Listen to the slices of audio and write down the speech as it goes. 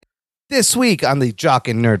This week on the Jock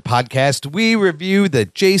and Nerd podcast, we review the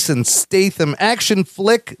Jason Statham action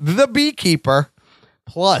flick, The Beekeeper.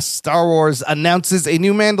 Plus, Star Wars announces a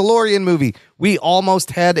new Mandalorian movie. We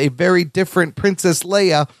almost had a very different Princess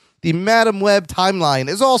Leia. The Madam Web timeline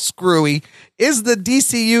is all screwy. Is the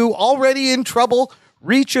DCU already in trouble?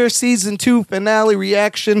 Reacher Season 2 finale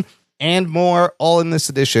reaction, and more, all in this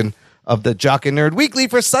edition of the Jock and Nerd Weekly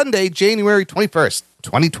for Sunday, January 21st,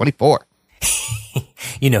 2024.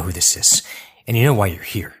 You know who this is, and you know why you're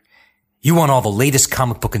here. You want all the latest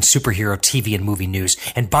comic book and superhero TV and movie news,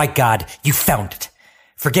 and by God, you found it.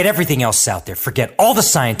 Forget everything else out there. Forget all the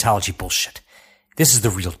Scientology bullshit. This is the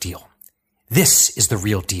real deal. This is the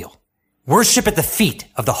real deal. Worship at the feet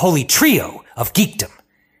of the holy trio of geekdom,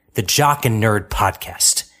 the Jock and Nerd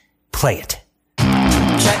podcast. Play it.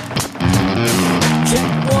 Check.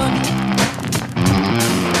 Check one.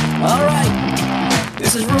 All right.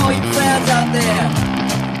 This is for all you fans out there.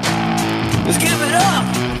 Let's give it up.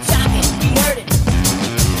 Jock it, we nerd it.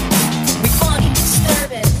 We funny,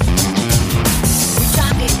 disturb it. We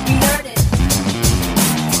jock it, we nerd it.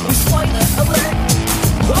 We spoiler alert.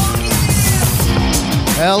 Oh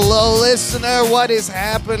yeah! Hello, listener. What is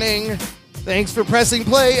happening? Thanks for pressing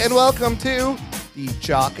play, and welcome to the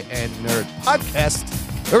Jock and Nerd podcast,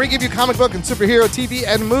 where we give you comic book and superhero TV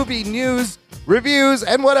and movie news, reviews,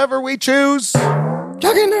 and whatever we choose.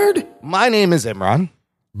 Jock and Nerd. My name is Imran.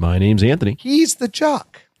 My name's Anthony. He's the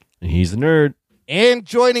Jock. And he's the nerd. And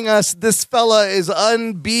joining us, this fella is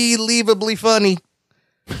unbelievably funny.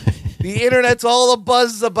 The internet's all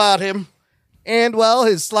abuzz about him. And, well,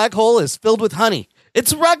 his slack hole is filled with honey.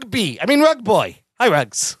 It's Rug Boy. Hi,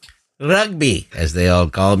 Rugs. Rugby, as they all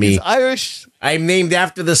call me. He's Irish. I'm named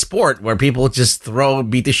after the sport where people just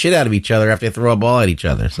beat the shit out of each other after they throw a ball at each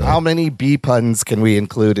other. So How many bee puns can we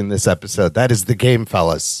include in this episode? That is the game,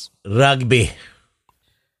 fellas. Rugby.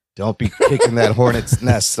 Don't be kicking that hornet's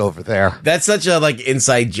nest over there. That's such a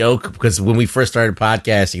inside joke because when we first started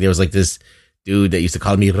podcasting, there was this dude that used to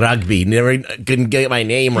call me Rugby. Never couldn't get my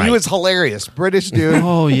name right. He was hilarious. British dude.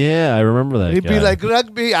 Oh, yeah, I remember that He'd guy. be like,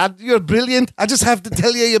 Rugby, you're brilliant. I just have to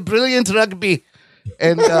tell you, you're brilliant, Rugby.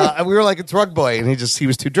 And we were like, it's Rug Boy. And he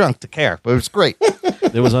was too drunk to care. But it was great.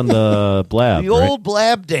 It was on the Blab, The old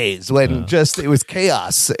Blab days when it was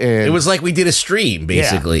chaos. And it was like we did a stream,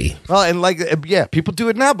 basically. Yeah. Well, and people do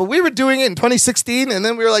it now. But we were doing it in 2016. And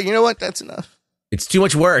then we were like, you know what? That's enough. It's too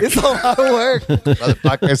much work. It's a lot of work.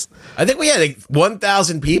 Motherfuckers. I think we had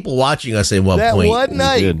 1,000 people watching us at one That point. one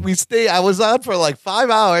night, I was on for 5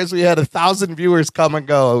 hours. We had 1,000 viewers come and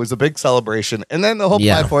go. It was a big celebration. And then the whole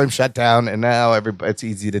platform shut down, and now it's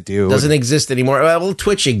easy to do. Doesn't exist anymore. Well,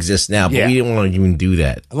 Twitch exists now, but we didn't want to even do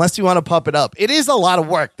that. Unless you want to pump it up. It is a lot of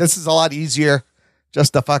work. This is a lot easier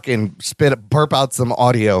just to fucking burp out some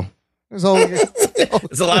audio. There's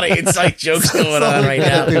a lot of inside jokes going on right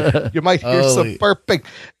now. You might hear some burping.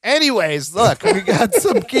 Anyways, look, we got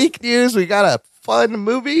some geek news. We got a fun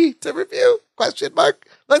movie to review? Question mark.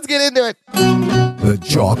 Let's get into it. The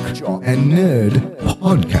Jock and Nerd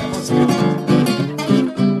podcast.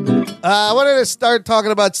 I wanted to start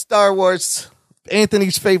talking about Star Wars.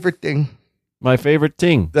 Anthony's favorite thing. My favorite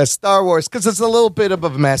thing. The Star Wars, because it's a little bit of a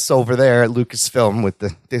mess over there at Lucasfilm with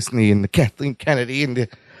the Disney and the Kathleen Kennedy and the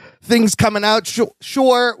things coming out.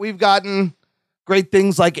 Sure, we've gotten great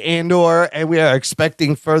things like Andor, and we are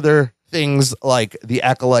expecting further things like the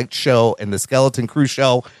Acolyte show and the Skeleton Crew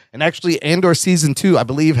show. And actually, Andor Season 2, I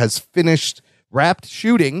believe, has wrapped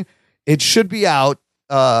shooting. It should be out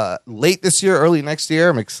late this year, early next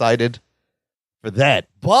year. I'm excited for that.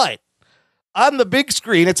 But on the big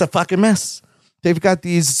screen, it's a fucking mess. They've got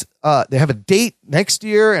these, they have a date next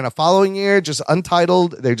year and a following year, just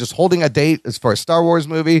untitled. They're just holding a date as for a Star Wars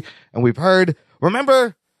movie. And we've heard,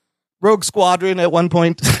 remember Rogue Squadron at one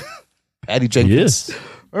point? Patty Jenkins. Yes.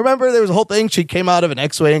 Remember there was a whole thing. She came out of an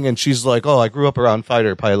X-Wing and she's like, oh, I grew up around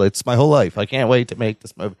fighter pilots my whole life. I can't wait to make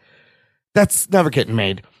this movie. That's never getting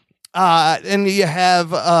made. And you have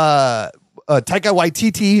Taika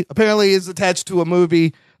Waititi apparently is attached to a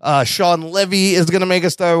movie. Sean Levy is going to make a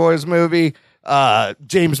Star Wars movie.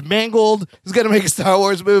 James Mangold is going to make a Star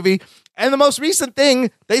Wars movie. And the most recent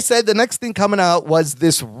thing, they said the next thing coming out was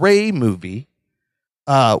this Rey movie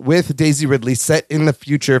with Daisy Ridley set in the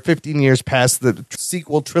future, 15 years past the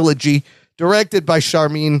sequel trilogy, directed by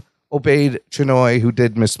Sharmeen Obaid-Chinoy, who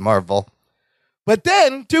did Miss Marvel. But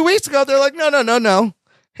then 2 weeks ago, they're like, no.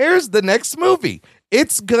 Here's the next movie.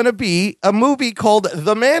 It's going to be a movie called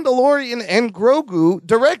The Mandalorian and Grogu,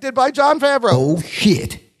 directed by Jon Favreau. Oh,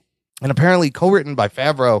 shit. And apparently co-written by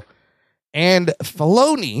Favreau and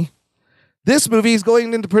Filoni. This movie is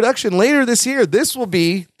going into production later this year. This will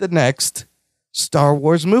be the next Star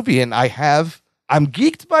Wars movie. And I'm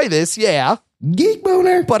geeked by this, yeah. Geek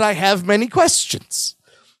boner. But I have many questions.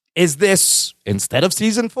 Is this, instead of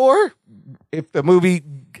season 4, if the movie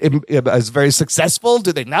is very successful,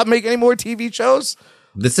 do they not make any more TV shows?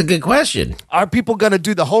 That's a good question. Are people going to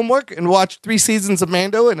do the homework and watch 3 seasons of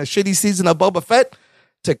Mando and a shitty season of Boba Fett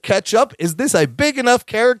to catch up? Is this a big enough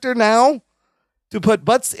character now to put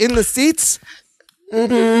butts in the seats?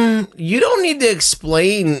 You don't need to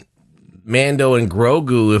explain Mando and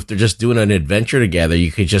Grogu if they're just doing an adventure together.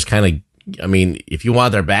 You could just kind of, I mean, if you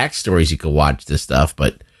want their backstories, you could watch this stuff.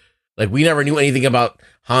 But like, we never knew anything about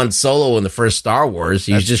Han Solo in the first Star Wars.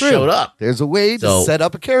 He just showed up. There's a way to set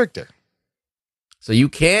up a character. So you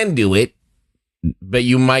can do it, but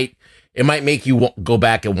it might make you go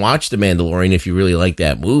back and watch The Mandalorian if you really like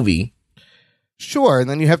that movie. Sure, and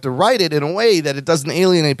then you have to write it in a way that it doesn't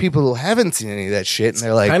alienate people who haven't seen any of that shit, and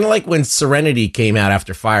they're like... Kind of like when Serenity came out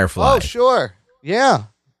after Firefly. Oh, sure. Yeah.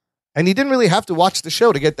 And you didn't really have to watch the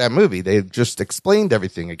show to get that movie. They just explained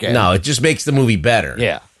everything again. No, it just makes the movie better.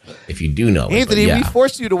 Yeah. If you do know it. Anthony, Yeah. we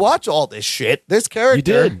forced you to watch all this shit. This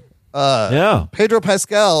character... You did. Yeah. Pedro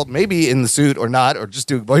Pascal, maybe in the suit or not, or just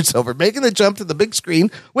doing voiceover, making the jump to the big screen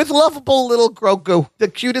with lovable little Grogu, the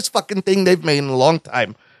cutest fucking thing they've made in a long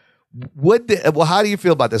time. How do you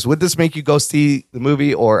feel about this? Would this make you go see the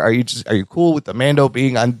movie, or are you cool with the Mando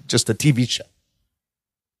being on just a TV show?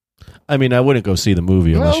 I mean, I wouldn't go see the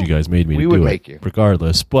movie unless you guys made me to do it,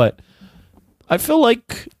 regardless. But I feel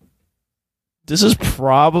like this is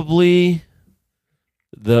probably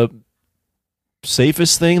the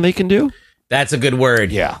safest thing they can do. That's a good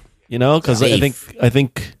word. Yeah. You know, because I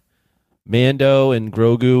think Mando and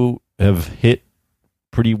Grogu have hit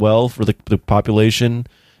pretty well for the population.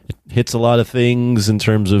 It hits a lot of things in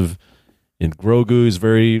terms of, and Grogu is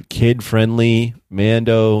very kid friendly.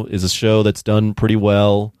 Mando is a show that's done pretty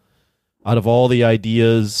well. Out of all the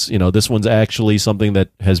ideas, you know, this one's actually something that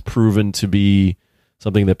has proven to be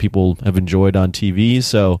something that people have enjoyed on TV.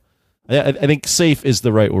 So I think safe is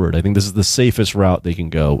the right word. I think this is the safest route they can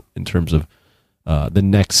go in terms of the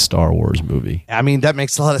next Star Wars movie. I mean, that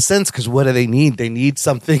makes a lot of sense, because what do they need? They need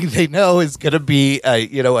something they know is going to be a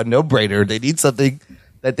no-brainer. They need something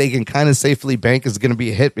that they can kind of safely bank is going to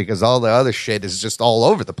be a hit, because all the other shit is just all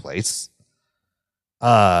over the place.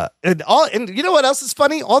 And you know what else is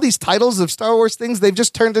funny? All these titles of Star Wars things, they've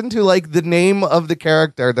just turned into like the name of the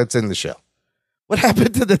character that's in the show. What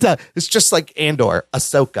happened to the title? It's just like Andor,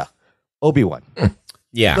 Ahsoka, Obi-Wan,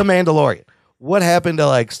 Yeah. The Mandalorian. What happened to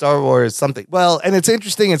like Star Wars something? Well, and it's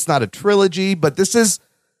interesting. It's not a trilogy, but this is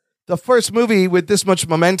the first movie with this much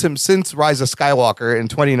momentum since Rise of Skywalker in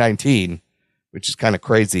 2019, which is kind of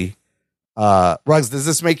crazy. Ruggs, does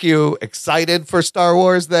this make you excited for Star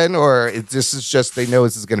Wars then, or this is just they know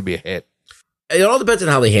this is going to be a hit? It all depends on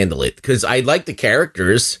how they handle it, because I like the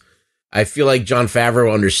characters. I feel like Jon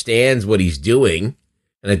Favreau understands what he's doing,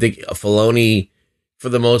 and I think Filoni, for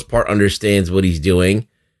the most part, understands what he's doing.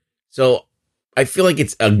 So I feel like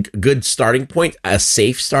it's a good starting point, a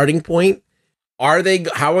safe starting point. How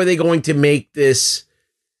are they going to make this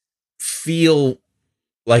feel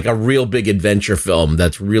like a real big adventure film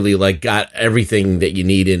that's really like got everything that you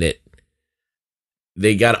need in it?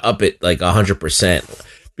 They got to up it like 100%.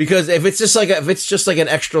 Because if it's just like an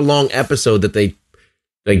extra long episode that they,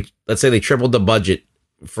 like, let's say they tripled the budget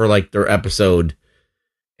for like their episode,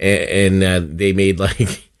 and they made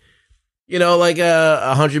like, you know, like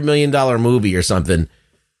a $100 million movie or something.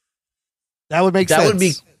 That would make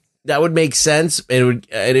sense. That would make sense.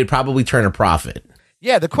 It'd probably turn a profit.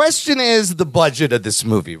 Yeah, the question is the budget of this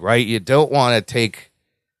movie, right? You don't want to take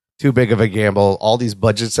too big of a gamble. All these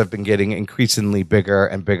budgets have been getting increasingly bigger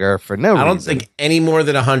and bigger for no reason. I don't think any more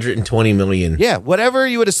than 120 million. Yeah, whatever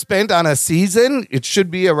you would have spent on a season, it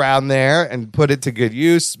should be around there, and put it to good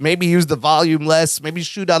use. Maybe use the volume less. Maybe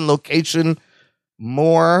shoot on location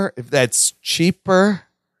more if that's cheaper.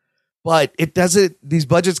 But it doesn't. These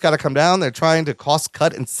budgets got to come down. They're trying to cost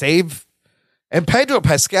cut and save. And Pedro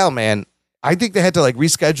Pascal, man, I think they had to like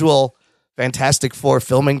reschedule Fantastic Four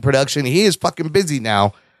filming production. He is fucking busy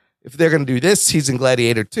now. If they're going to do this, he's in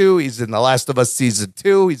Gladiator 2. He's in The Last of Us Season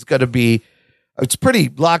 2. He's going to be, it's pretty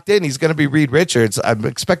locked in. He's going to be Reed Richards. I'm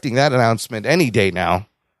expecting that announcement any day now.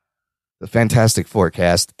 The Fantastic Four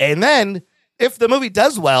cast. And then, if the movie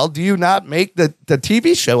does well, do you not make the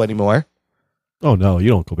TV show anymore? Oh, no, you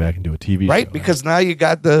don't go back and do a TV show. Right? Because now you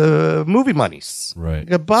got the movie monies. Right. You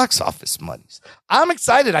got box office monies. I'm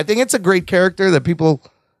excited. I think it's a great character that people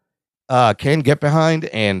can get behind,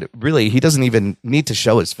 and really, he doesn't even need to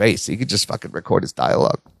show his face. He could just fucking record his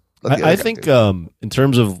dialogue. I think in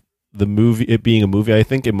terms of the movie, it being a movie, I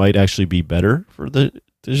think it might actually be better for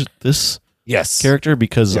this. Yes. character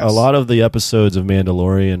because Yes. a lot of the episodes of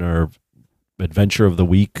Mandalorian are adventure of the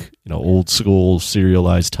week, old school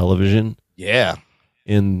serialized television, Yeah.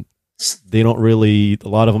 and they don't really, a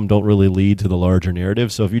lot of them don't really lead to the larger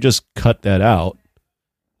narrative. So if you just cut that out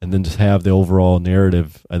and then just have the overall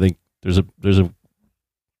narrative, I think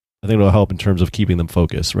I think it'll help in terms of keeping them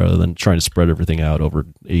focused rather than trying to spread everything out over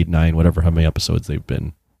 8, 9, whatever, how many episodes they've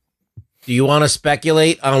been. Do you want to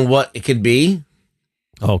speculate on what it could be?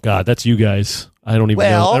 Oh God, that's you guys. I don't even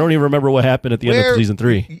Well, know. I don't even remember what happened at the end of season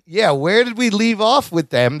 3. Yeah, where did we leave off with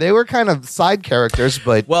them? They were kind of side characters,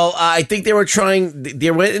 but Well, I think they went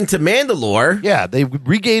into Mandalore. yeah, they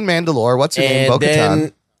regained Mandalore. What's her name? And Bo-Katan.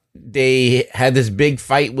 then they had this big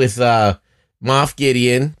fight with Moff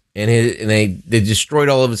Gideon, and they destroyed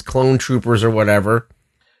all of his clone troopers or whatever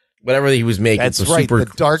he was making. That's So right, the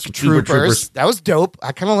Dark super Troopers. That was dope.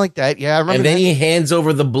 I kind of like that. Yeah, I remember And then that. he hands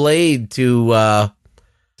over the blade to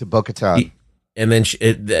Bo-Katan. and then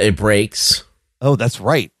it breaks. Oh, that's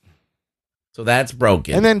right. So that's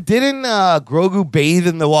broken. And then didn't Grogu bathe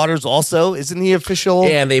in the waters also? Isn't he official?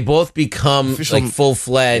 Yeah, and they both become like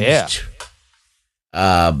full-fledged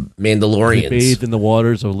Mandalorians. They bathed in the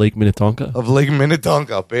waters of Lake Minnetonka. Of Lake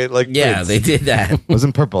Minnetonka. Like Yeah, Prince. they did that.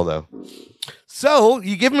 Wasn't purple though. So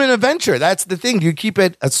you give him an adventure. That's the thing. Do you keep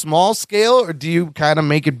it a small scale or do you kind of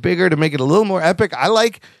make it bigger to make it a little more epic? I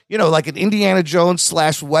like, like an Indiana Jones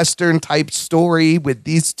 / Western type story with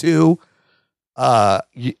these two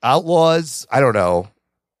outlaws. I don't know.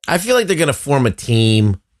 I feel like they're going to form a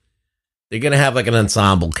team. They're going to have like an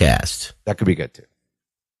ensemble cast. That could be good too.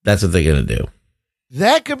 That's what they're going to do.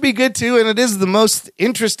 That could be good too. And it is the most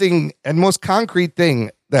interesting and most concrete thing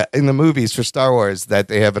that in the movies for Star Wars that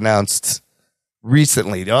they have announced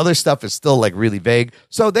recently. The other stuff is still like really vague.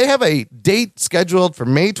 So they have a date scheduled for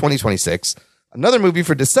May 2026, another movie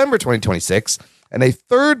for December 2026, and a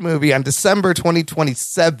third movie on December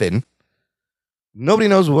 2027. Nobody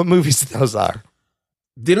knows what movies those are.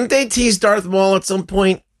 Didn't they tease Darth Maul at some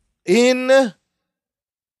point? No.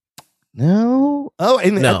 Oh,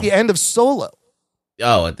 No. at the end of Solo.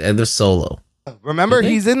 Oh, at the end of Solo. Remember,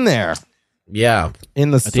 he's in there Yeah.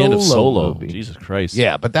 in the At the end of Solo. movie. Jesus Christ.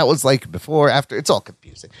 Yeah, but that was like before, after. It's all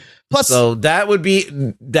confusing. Plus, So that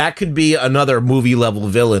could be another movie level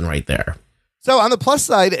villain right there. so on the plus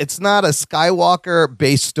side, it's not a Skywalker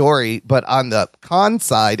based story, but on the con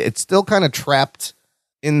side, it's still kind of trapped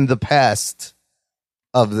in the past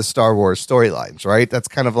of the Star Wars storylines, right? That's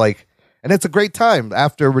kind of like, and it's a great time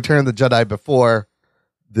after Return of the Jedi, before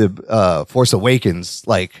the Force Awakens.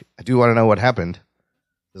 Like, I do want to know what happened.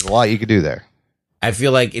 There's a lot you could do there. I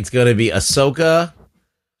feel like it's going to be Ahsoka,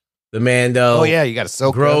 the Mando. Oh yeah, you got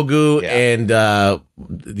Ahsoka, Grogu, Yeah. and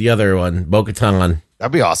the other one, Bo-Katan.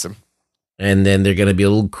 That'd be awesome. And then they're going to be a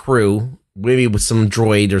little crew, maybe with some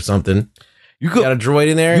droid or something. You Got a droid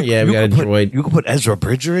in there? Yeah, we got a could put- droid. You could put Ezra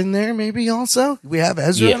Bridger in there, maybe also. We have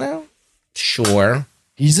Ezra Yeah. now. Sure.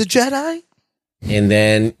 He's a Jedi. And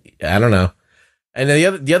then, I don't know. And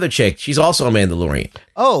then the other chick, she's also a Mandalorian.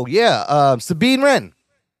 Oh yeah, Sabine Wren.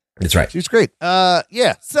 That's right. She's great.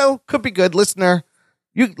 Yeah. So could be good, listener.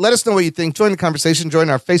 You let us know what you think. Join the conversation. Join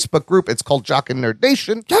our Facebook group. It's called Jock and Nerd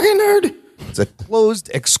Nation. Jock and Nerd. It's a closed,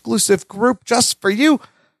 exclusive group just for you.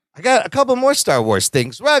 I got a couple more Star Wars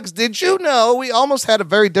things. Ruggs, did you know we almost had a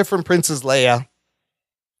very different Princess Leia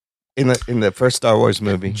in the first Star Wars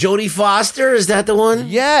movie? Jodie Foster, is that the one?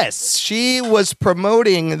 Yes, she was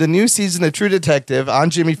promoting the new season of True Detective on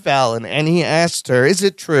Jimmy Fallon, and he asked her, "Is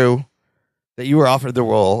it true that you were offered the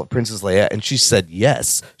role of Princess Leia?" And she said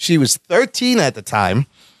yes. She was 13 at the time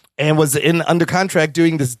and was under contract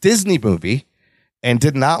doing this Disney movie and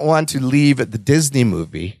did not want to leave the Disney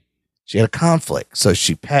movie. She had a conflict, so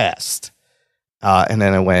she passed. And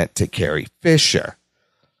then I went to Carrie Fisher.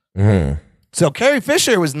 So Carrie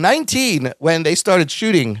Fisher was 19 when they started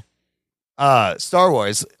shooting Star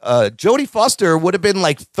Wars. Jodie Foster would have been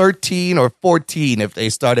like 13 or 14 if they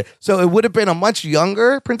started. So it would have been a much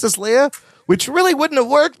younger Princess Leia, which really wouldn't have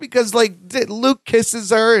worked because like Luke kisses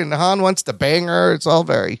her and Han wants to bang her. It's all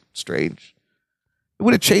very strange. It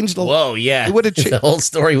would have changed the Whoa, yeah. It would have The whole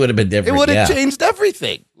story would have been different. It would have yeah. changed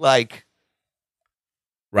everything. Like,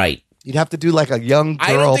 Right. you'd have to do like a young girl.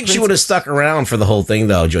 I don't think she would have princess. stuck around for the whole thing,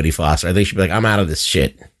 though, Jodie Foster. I think she'd be like, I'm out of this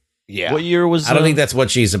shit. Yeah. What year was? I don't think that's what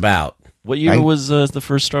she's about. What year was the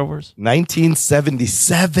first Star Wars?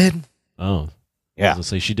 1977. Oh, Yeah. I was gonna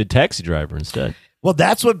say she did Taxi Driver instead. Well,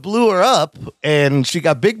 that's what blew her up, and she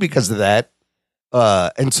got big because of that.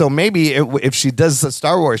 And so maybe if she does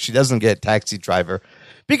Star Wars, she doesn't get Taxi Driver.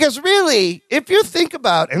 Because really, if you think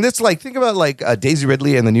about, and it's like, think about like Daisy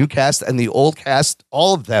Ridley and the new cast and the old cast,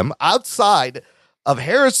 all of them outside of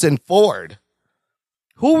Harrison Ford,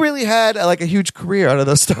 Who really had like a huge career out of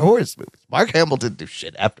those Star Wars movies? Mark Hamill didn't do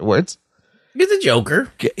shit afterwards. Get the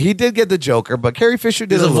Joker. He did get the Joker, but Carrie Fisher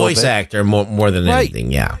did He's a little voice bit. actor more than Right.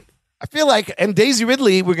 anything. Yeah. I feel like, and Daisy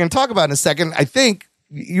Ridley, we're going to talk about in a second. I think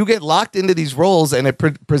you get locked into these roles, and it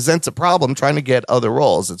presents a problem trying to get other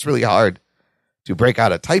roles. It's really hard to break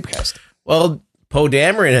out a typecast. Well, Poe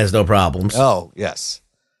Dameron has no problems. Oh yes,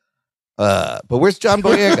 but where's John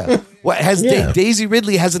Boyega? What has Yeah. Daisy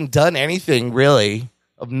Ridley hasn't done anything really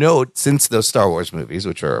of note since those Star Wars movies,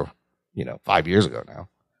 which are 5 years ago now.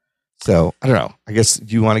 So I don't know. I guess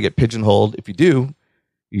you want to get pigeonholed. If you do,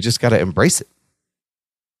 you just got to embrace it.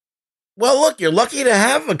 Well, look, you're lucky to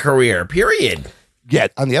have a career, period.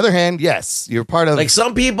 Yet, on the other hand, yes, you're part of. Like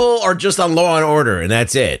some people are just on Law and Order, and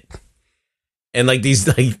that's it. And like these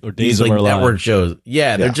Or these Days of like Our network Lives. shows,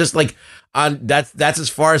 yeah, they're Yeah. just like on. That's as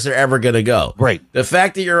far as they're ever gonna go. Right. The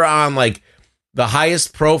fact that you're on like the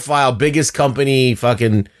highest profile, biggest company,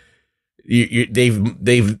 fucking,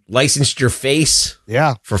 they've licensed your face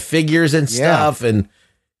Yeah. for figures and Yeah. stuff, and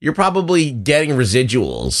you're probably getting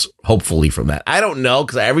residuals, hopefully, from that. I don't know,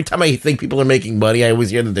 because every time I think people are making money, I always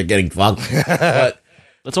hear that they're getting fucked. But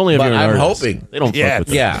That's only if But you're an I'm artist. hoping. They don't Yeah, fuck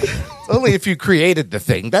with yeah, It's only if you created the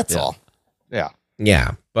thing. That's all. Yeah.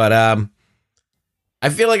 yeah. But I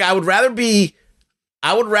feel like I would rather be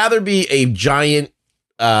a giant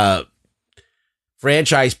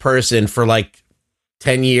franchise person for like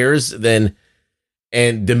 10 years than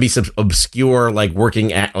be some obscure like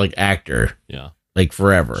working actor Yeah. like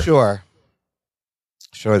forever. Sure.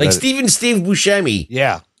 Like that- Steve Buscemi,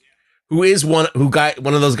 Yeah. who is one of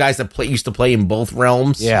those guys that used to play in both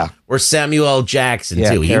realms. Yeah. Or Samuel L. Jackson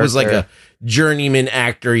Yeah, too. He was like character. a journeyman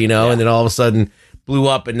actor, and then all of a sudden blew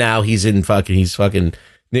up, and now he's fucking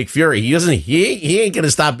Nick Fury. He ain't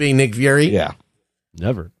gonna stop being Nick Fury. Yeah.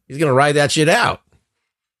 Never. He's gonna ride that shit out.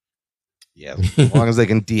 Yeah. As long as they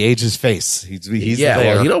can de-age his face. He's yeah,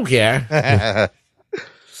 there. well, you don't care.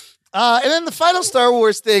 And then the final Star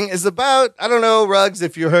Wars thing is about, I don't know, Ruggs,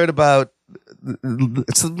 if you heard about,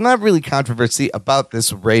 it's not really controversy about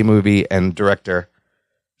this Rey movie and director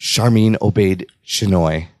Sharmeen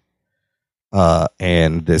Obaid-Chinoy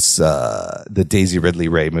and this the Daisy Ridley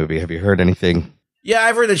Rey movie. Have you heard anything? Yeah,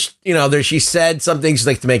 I've heard that she said some things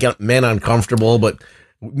like to make men uncomfortable, but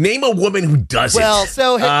name a woman who doesn't. Well,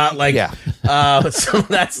 so so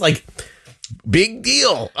that's like big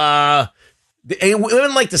deal. And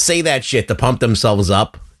women like to say that shit to pump themselves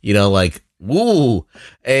up, like woo.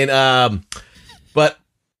 And but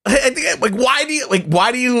I think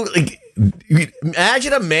why do you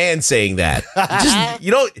imagine a man saying that?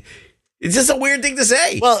 It's just a weird thing to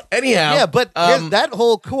say. Well, anyhow, yeah, but that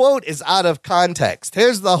whole quote is out of context.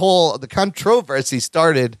 Here's the controversy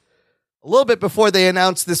started a little bit before they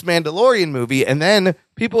announced this Mandalorian movie, and then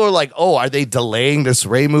people are like, "Oh, are they delaying this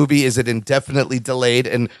Rey movie? Is it indefinitely delayed?"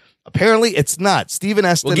 And apparently, it's not. Stephen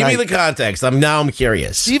Estonite. well, give me the context. I'm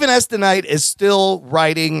curious. Stephen Estonite is still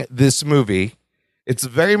writing this movie. It's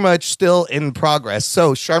very much still in progress.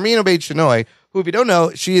 So Sharmeen Obaid-Chinoy, who, if you don't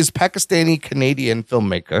know, she is Pakistani-Canadian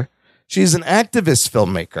filmmaker. She's an activist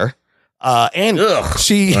filmmaker. And Ugh.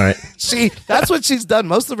 she All right. that's what she's done.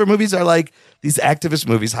 Most of her movies are like these activist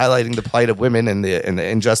movies highlighting the plight of women and the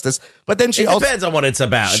injustice. But then she It also depends on what it's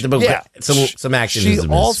about. Yeah. Some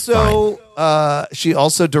activism. She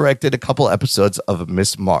also directed a couple episodes of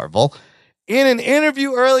Miss Marvel. In an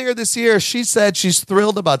interview earlier this year, she said she's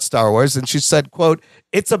thrilled about Star Wars, and she said, quote,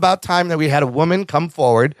 "It's about time that we had a woman come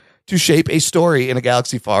forward to shape a story in a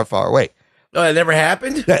galaxy far, far away." Oh, that never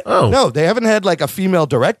happened? No, they haven't had like a female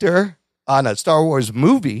director on a Star Wars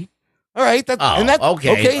movie. All right.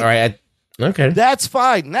 Okay. All right. Okay. That's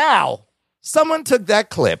fine. Now, someone took that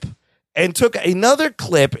clip and took another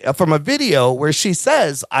clip from a video where she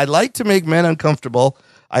says, "I like to make men uncomfortable.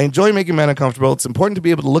 I enjoy making men uncomfortable. It's important to be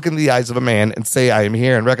able to look in the eyes of a man and say, I am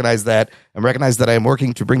here, and recognize that I am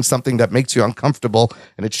working to bring something that makes you uncomfortable.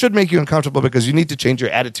 And it should make you uncomfortable because you need to change your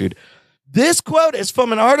attitude." This quote is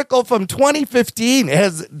from an article from 2015.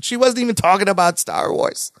 She wasn't even talking about Star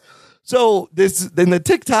Wars. So in the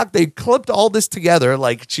TikTok, they clipped all this together.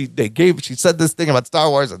 Like she said this thing about Star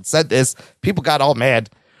Wars and said this. People got all mad.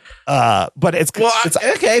 But it's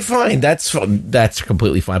okay, fine. That's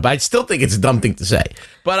completely fine. But I still think it's a dumb thing to say.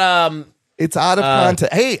 But it's out of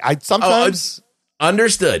context. Hey, I sometimes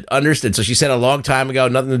understood. So she said a long time ago,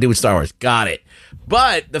 nothing to do with Star Wars. Got it.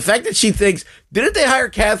 But the fact that she thinks, didn't they hire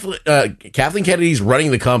Kathleen Kennedy's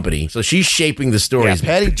running the company, so she's shaping the stories. Yeah,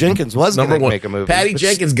 Patty Jenkins was going to make a movie. Patty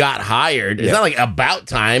Jenkins got hired. It's not like about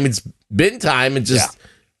time. It's been time. It just, for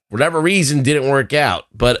whatever reason, didn't work out.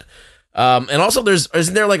 But And also,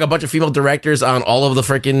 isn't there like a bunch of female directors on all of the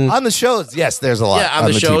freaking On the shows, yes, there's a lot.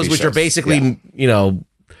 on the shows, TV which are basically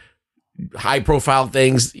high profile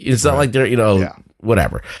things. It's not like they're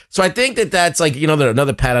whatever. So I think that's like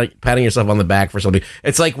another patting yourself on the back for something.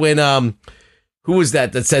 It's like when who was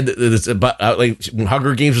that said that it's about like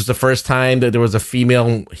Hunger Games was the first time that there was a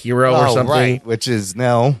female hero or something, right? Which is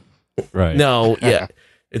no, Right. no, yeah.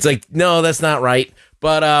 It's like no, that's not right.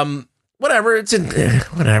 But whatever.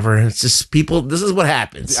 Whatever. It's just people. This is what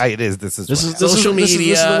happens. It is. This is social media.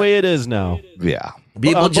 This is the way it is now. Yeah.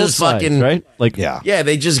 People On just both sides, fucking right. Like yeah.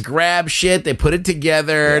 They just grab shit. They put it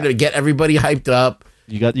together to get everybody hyped up.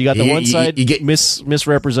 You got the one side you get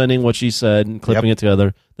misrepresenting what she said and clipping it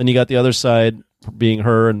together. Then you got the other side being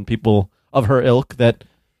her and people of her ilk that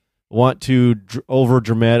want to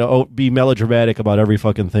be melodramatic about every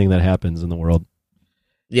fucking thing that happens in the world.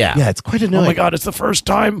 Yeah. Yeah, it's quite annoying. Oh my God, it's the first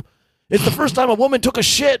time a woman took a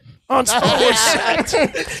shit on Star Wars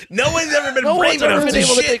set. No one's ever been No brave one's ever enough been to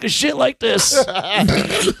able to shit. take a shit like this. And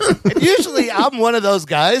usually I'm one of those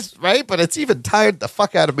guys, right? But it's even tired the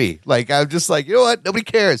fuck out of me. Like, I'm just like, you know what? Nobody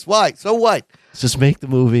cares. Why? So what? Just make the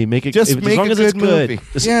movie. Make it Just as make long a as it's good good. movie.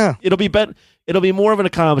 Just- Yeah. It'll be better. It'll be more of an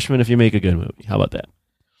accomplishment if you make a good movie. How about that?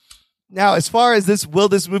 Now, as far as will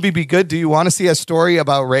this movie be good? Do you want to see a story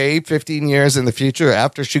about Rey 15 years in the future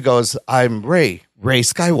after she goes, I'm Rey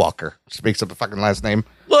Skywalker? She makes up a fucking last name.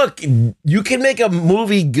 Look, you can make a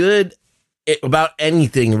movie good about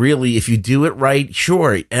anything, really, if you do it right.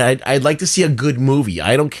 Sure, and I'd like to see a good movie.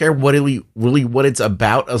 I don't care really what it's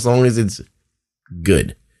about, as long as it's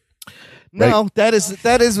good. No,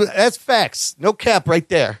 that's facts. No cap right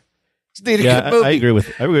there. Just need a good movie. I agree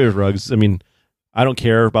with Ruggs. I mean, I don't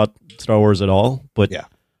care about Star Wars at all, but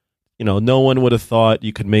no one would have thought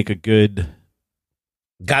you could make a good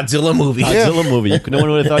Godzilla movie. No one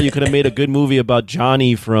would have thought you could have made a good movie about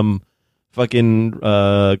Johnny from fucking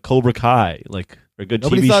Cobra Kai, like a good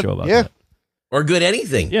Nobody TV thought- show about yeah. that. Or good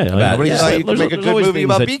anything. Yeah, about like, it. I thought you could There's- make a there's good always movie things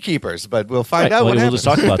about that- beekeepers, but we'll find Right, out well, what we'll happens.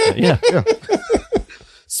 just talk about that. Yeah.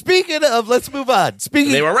 Speaking of, let's move on.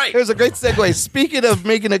 They were right. Here's a great segue. Speaking of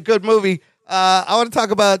making a good movie, I want to talk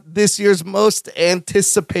about this year's most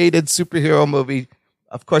anticipated superhero movie.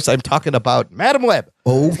 Of course, I'm talking about Madam Web.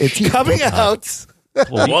 Oh, It's coming out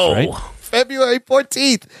Whoa. Right? February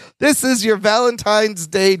 14th. This is your Valentine's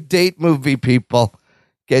Day date movie, people.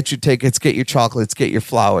 Get your tickets, get your chocolates, get your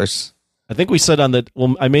flowers. I think we said I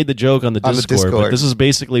made the joke on the On the Discord, but Discord. this is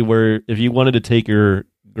basically where if you wanted to take your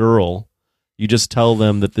girl, you just tell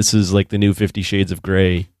them that this is like the new 50 Shades of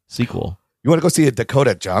Grey sequel. You want to go see a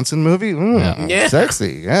Dakota Johnson movie? Yeah.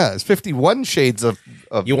 Sexy. Yeah, it's 51 shades of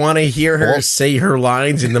You want to hear her say her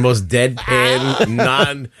lines in the most deadpan,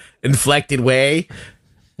 non-inflected way?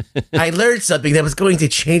 I learned something that was going to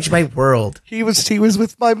change my world. He was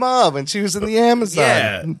with my mom, and she was in the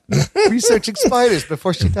Amazon researching spiders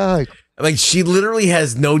before she died. Like, she literally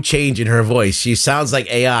has no change in her voice. She sounds like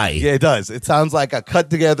AI. Yeah, it does. It sounds like a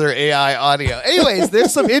cut together AI audio. Anyways,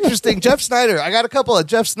 there's some interesting Jeff Snyder. I got a couple of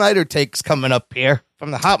Jeff Snyder takes coming up here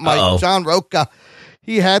from the hot mic. Uh-oh. John Roca.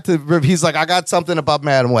 He's like, I got something about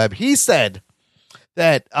Madam Web. He said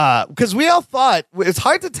that because we all thought it's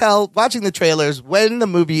hard to tell watching the trailers when the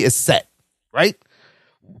movie is set, right?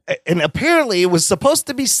 And apparently it was supposed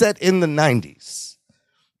to be set in the 90s.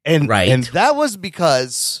 And that was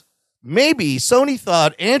because maybe Sony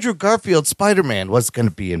thought Andrew Garfield's Spider-Man was going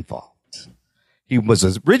to be involved. He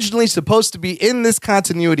was originally supposed to be in this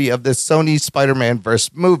continuity of this Sony Spider-Man verse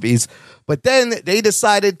movies, but then they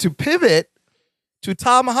decided to pivot to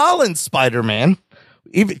Tom Holland's Spider-Man,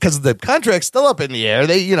 even because the contract's still up in the air.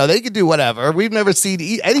 They could do whatever. We've never seen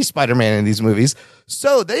any Spider-Man in these movies,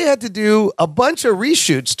 so they had to do a bunch of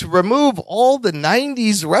reshoots to remove all the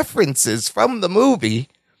 90s references from the movie,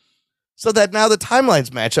 so that now the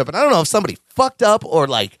timelines match up. And I don't know if somebody fucked up or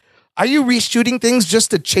like, are you reshooting things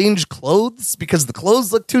just to change clothes because the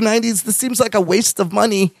clothes look too 90s? This seems like a waste of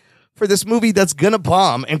money for this movie that's gonna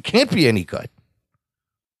bomb and can't be any good.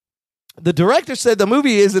 The director said the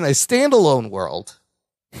movie is in a standalone world.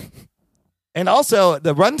 And also,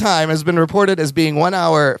 the runtime has been reported as being 1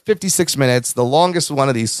 hour, 56 minutes, the longest one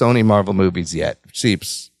of these Sony Marvel movies yet.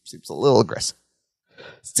 Seems a little aggressive.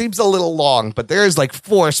 Seems a little long, but there's like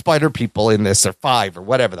 4 spider people in this, or 5, or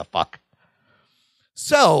whatever the fuck.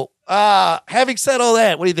 So, having said all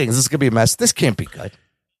that, what do you think? Is this going to be a mess? This can't be good.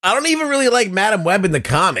 I don't even really like Madam Web in the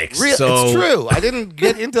comics. So it's true. I didn't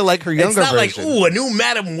get into like her younger version. version. It's not like, ooh, a new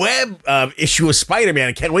Madam Web issue of Spider-Man.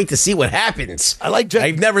 I can't wait to see what happens. I like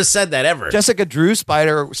I've never said that ever. Jessica Drew,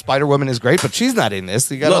 Spider-Woman is great, but she's not in this.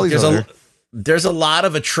 You got all these there's a lot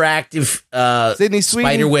of attractive Sydney Sweeney.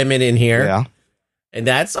 Spider-Women in here. Yeah. and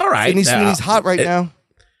that's all right. Sydney Sweeney's hot right now.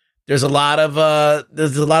 There's a lot of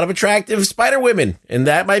attractive Spider Women, and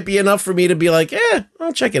that might be enough for me to be like,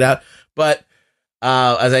 I'll check it out. But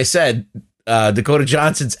as I said, Dakota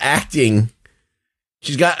Johnson's acting,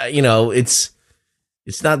 she's got, it's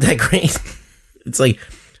not that great. It's like,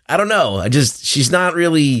 I don't know. She's not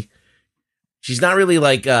really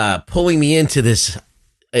like pulling me into this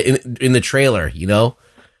in the trailer,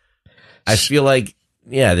 I feel like,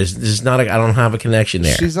 there's not I don't have a connection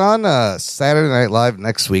there. She's on Saturday Night Live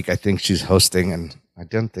next week. I think she's hosting, and I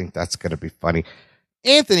don't think that's going to be funny.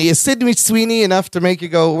 Anthony, is Sydney Sweeney enough to make you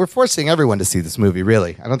go, we're forcing everyone to see this movie,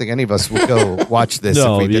 really? I don't think any of us would go watch this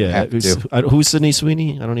if we didn't have to. Who's Sydney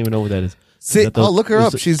Sweeney? I don't even know who that is. Look her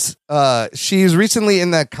up. She's recently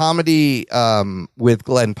in that comedy with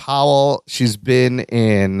Glenn Powell. She's been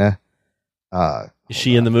in... is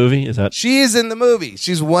she in the movie? She is in the movie.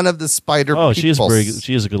 She's one of the spider peoples.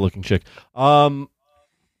 She is a good looking chick.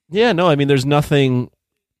 There's nothing.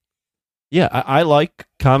 Yeah, I like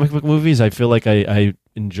comic book movies. I feel like I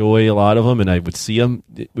enjoy a lot of them, and I would see them.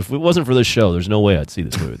 If it wasn't for this show, there's no way I'd see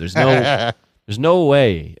this movie. There's no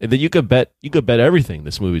way that you could bet everything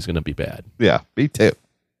this movie's going to be bad. Yeah, me too.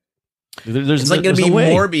 It's like going to be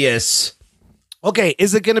Morbius. Okay,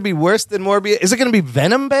 is it going to be worse than Morbius? Is it going to be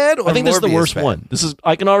Venom bad? Or I think this is the worst bad? one.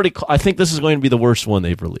 I think this is going to be the worst one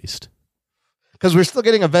they've released. Because we're still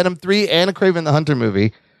getting a Venom 3 and a Kraven the Hunter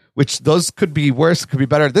movie, which those could be worse, could be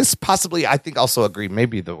better. This possibly, I think, also agree,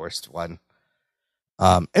 maybe the worst one.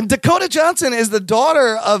 And Dakota Johnson is the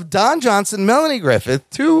daughter of Don Johnson, Melanie Griffith,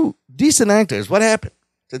 two decent actors. What happened?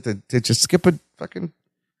 Did you skip a fucking...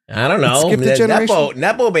 I don't know. Skip the generation?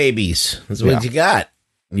 Nepo babies. That's what you got.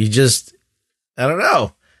 You just... I don't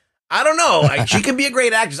know. She could be a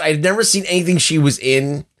great actress. I've never seen anything she was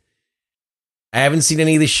in. I haven't seen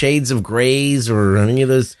any of the Shades of Grays or any of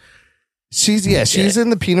those. She's in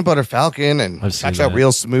the Peanut Butter Falcon and Catch Out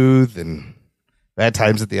Real Smooth and Bad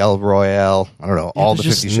Times at the El Royale. I don't know, all the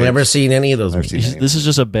 50 Shades. Never seen any of those. This is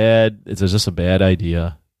just a bad. It's just a bad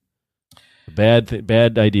idea.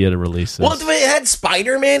 Bad idea to release this. Well, if it had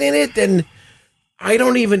Spider-Man in it, then I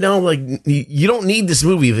don't even know. Like, you don't need this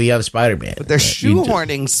movie if you have Spider-Man. But they're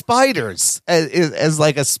shoehorning spiders as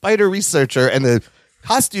like a spider researcher, and the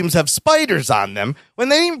costumes have spiders on them. When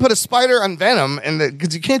they even put a spider on Venom, and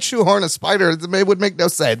because you can't shoehorn a spider, it would make no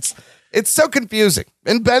sense. It's so confusing.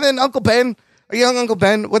 And Ben and Uncle Ben, a young Uncle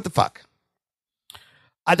Ben, what the fuck?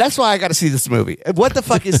 That's why I got to see this movie. What the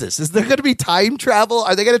fuck is this? Is there going to be time travel?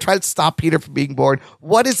 Are they going to try to stop Peter from being born?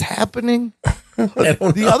 What is happening?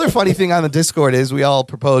 The other funny thing on the Discord is we all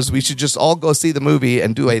proposed we should just all go see the movie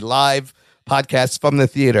and do a live podcast from the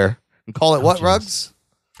theater and call it what, Ruggs?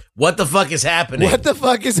 What the fuck is happening? What the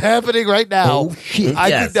fuck is happening right now? I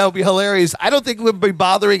think that would be hilarious. I don't think we'll be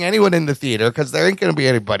bothering anyone in the theater because there ain't going to be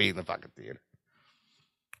anybody in the fucking theater.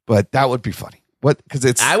 But that would be funny.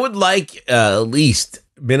 I would like at least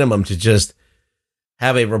minimum to just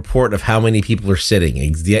have a report of how many people are sitting,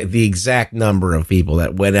 the exact number of people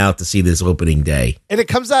that went out to see this opening day. And it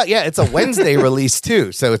comes out, it's a Wednesday release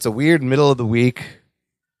too. So it's a weird middle of the week.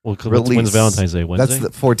 Well, when's Valentine's Day? Wednesday?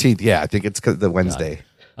 That's the 14th. Yeah, I think it's the Wednesday. God.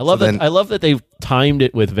 I love that they've timed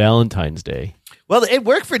it with Valentine's Day. Well, it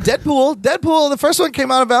worked for Deadpool. Deadpool, the first one came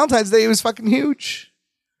out on Valentine's Day. It was fucking huge.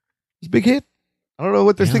 It was a big hit. I don't know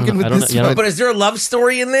what they're thinking with this one. But is there a love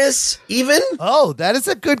story in this, even? Oh, that is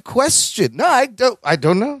a good question. No, I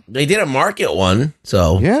don't know. They did a market one,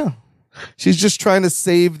 so. Yeah. She's just trying to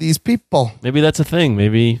save these people. Maybe that's a thing.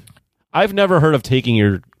 Maybe. I've never heard of taking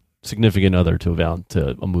your significant other to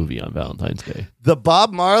a movie on Valentine's Day. The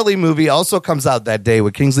Bob Marley movie also comes out that day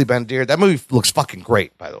with Kingsley Ben-Adir. That movie looks fucking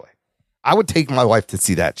great, by the way. I would take my wife to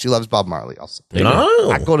see that. She loves Bob Marley also.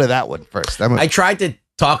 I'd go to that one first. I tried to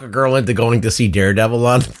talk a girl into going to see Daredevil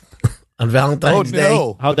on Valentine's Day.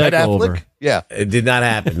 No. How'd that go over? Yeah. It did not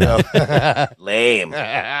happen. No. Lame.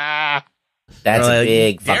 That's a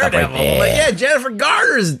big fuck up right there. But yeah, Jennifer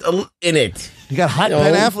Garner's in it. You got hot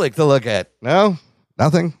Ben Affleck to look at. No?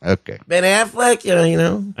 Nothing? Okay. Ben Affleck, you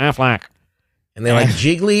know. Affleck. And they're like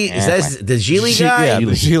Jiggly. Is that the Geely guy? Yeah,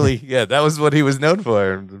 the Geely. Yeah, that was what he was known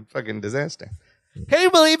for. Fucking disaster. Can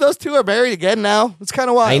you believe those two are married again now? It's kind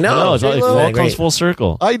of wild. I know. It all comes full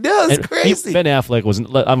circle. I know. It's crazy. Ben Affleck wasn't.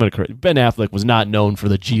 I'm going to correct. Ben Affleck was not known for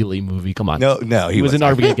the Geely movie. Come on. No. He was in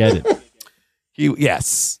Armageddon.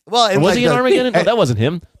 Yes. Well, was he in Armageddon? No, that wasn't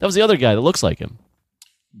him. That was the other guy that looks like him.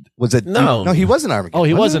 Was it? No, he was in Armageddon. Oh,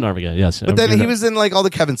 he was in Armageddon. Yes, but then he was in like all the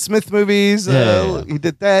Kevin Smith movies. Yeah. He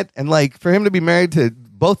did that, and like for him to be married to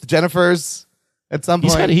both Jennifers, at some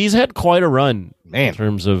point. He's had quite a run, Man. in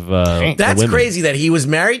terms of That's women. crazy that he was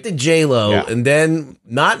married to J-Lo Yeah. and then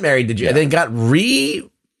not married to J, and then got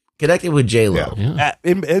reconnected with J-Lo. Yeah.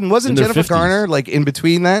 And wasn't In their Jennifer 50s. Garner like in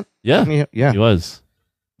between that? Yeah, Yeah. he was.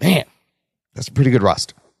 Man, that's a pretty good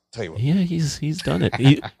roster. Tell you what. Yeah, he's done it.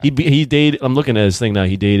 He dated. I'm looking at his thing now.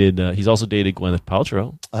 He dated. He's also dated Gwyneth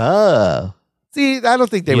Paltrow. Oh. See, I don't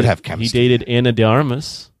think they would have He chemistry. dated Anna de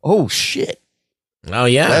Armas. Oh, shit. Oh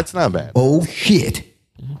yeah, That's not bad. Oh shit.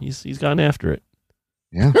 He's gotten after it.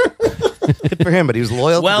 Yeah. Good for him, but he was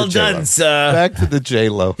loyal well to the J-Lo. done, sir. Back to the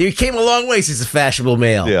J-Lo. He came a long way since a fashionable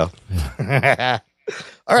male. Yeah.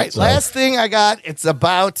 All right, last thing I got. It's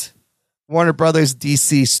about Warner Brothers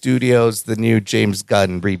DC Studios, the new James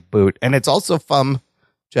Gunn reboot, and it's also from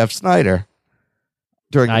Jeff Snyder.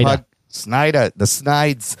 During the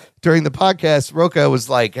Snides. During the podcast, Roca was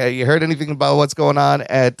like, "Hey, you heard anything about what's going on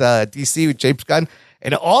at DC with James Gunn?"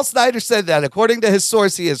 And all Snyder said that, according to his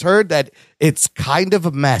source, he has heard that it's kind of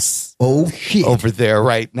a mess Oh shit. over there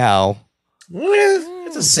right now.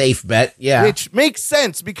 It's a safe bet. Yeah. Which makes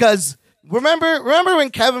sense because remember when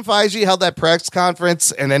Kevin Feige held that press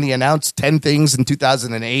conference and then he announced 10 things in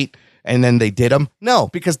 2008 and then they did them? No,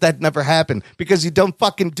 because that never happened, because you don't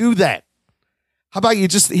fucking do that. How about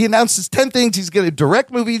he announces 10 things, he's going to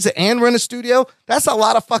direct movies and run a studio? That's a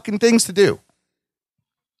lot of fucking things to do.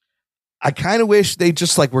 I kind of wish they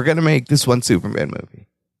just we're going to make this one Superman movie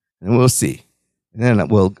and we'll see. And then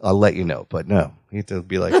I'll let you know. But no, you have to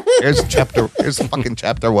be like, here's fucking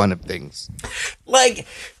chapter 1 of things. Like,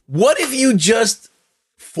 what if you just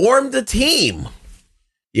formed a team?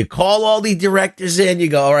 You call all the directors in, you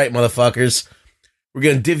go, all right, motherfuckers, we're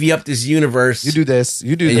going to divvy up this universe. You do this.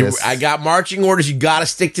 You do And this. I got marching orders. You got to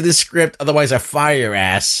stick to this script. Otherwise, I fire your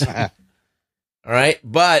ass. All right.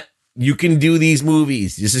 But you can do these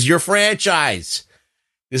movies. This is your franchise.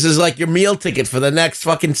 This is like your meal ticket for the next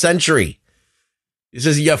fucking century. This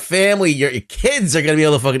is your family. Your kids are going to be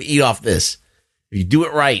able to fucking eat off this. If you do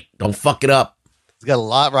it right, don't fuck it up. It's got a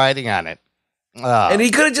lot riding on it. And he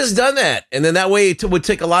could have just done that. And then that way it would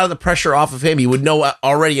take a lot of the pressure off of him. He would know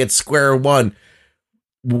already at square one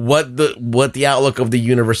what the outlook of the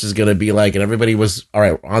universe is going to be like. And everybody was, all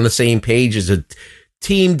right, on the same page as a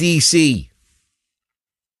Team DC.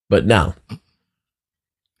 But no.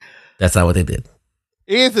 That's not what they did.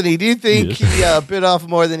 Anthony, do you think he bit off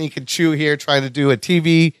more than he could chew here, trying to do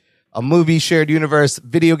a movie, shared universe,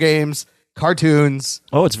 video games, cartoons?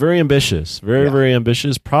 Oh, it's very ambitious. Very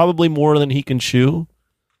ambitious. Probably more than he can chew.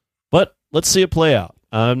 But let's see it play out.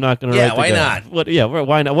 I'm not going to write why the guy. not?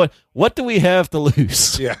 Why not? What do we have to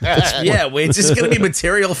lose? Yeah. It's just going to be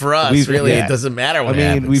material for us. It doesn't matter what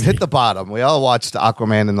happens. We've hit the bottom. We all watched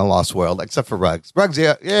Aquaman and the Lost World, except for Ruggs. Ruggs,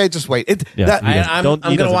 just wait. I'm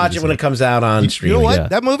going to watch it when it comes out on streaming. You know what? Yeah.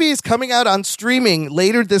 That movie is coming out on streaming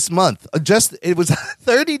later this month. It was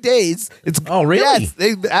 30 days. Oh, really?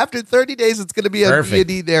 Yes. After 30 days, it's going to be a Perfect.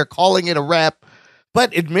 VOD. They're calling it a wrap.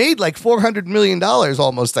 But it made like $400 million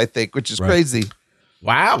almost, I think, which is crazy.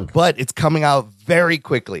 Wow. But it's coming out very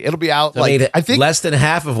quickly. It'll be out I think less than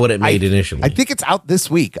half of what it made initially. I think it's out this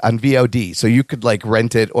week on VOD, so you could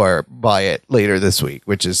rent it or buy it later this week,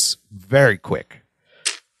 which is very quick.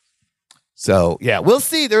 So yeah, we'll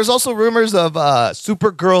see. There's also rumors of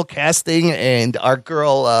Supergirl casting and our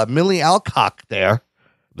girl Millie Alcock there.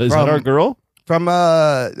 Is that our girl? From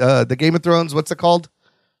the Game of Thrones? What's it called?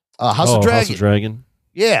 House of Dragon. House of Dragon.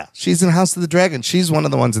 Yeah, she's in House of the Dragon. She's one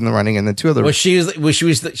of the ones in the running, and the two other. She was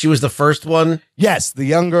the first one. Yes, the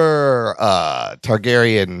younger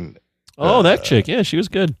Targaryen. Oh, that chick. Yeah, she was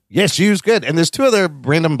good. Yes, she was good. And there's two other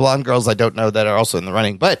random blonde girls I don't know that are also in the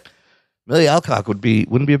running. But Millie Alcock wouldn't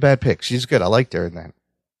be a bad pick. She's good. I liked her in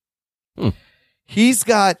that. He's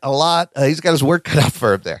got a lot. He's got his work cut out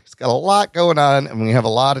for him there. He's got a lot going on, and we have a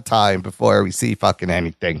lot of time before we see fucking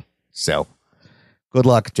anything. So good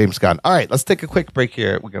luck, James Gunn. All right, let's take a quick break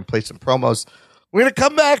here. We're going to play some promos. We're going to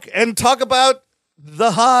come back and talk about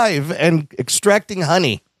the hive and extracting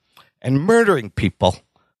honey and murdering people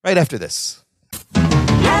right after this.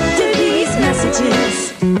 After these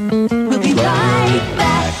messages, we'll be right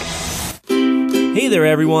back. Hey there,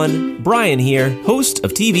 everyone. Brian here, host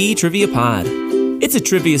of TV Trivia Pod. It's a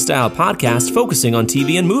trivia-style podcast focusing on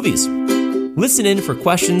TV and movies. Listen in for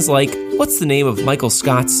questions like, what's the name of Michael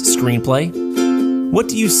Scott's screenplay? What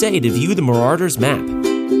do you say to view the Marauders map?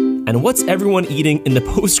 And what's everyone eating in the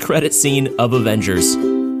post-credit scene of Avengers?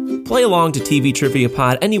 Play along to TV Trivia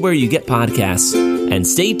Pod anywhere you get podcasts. And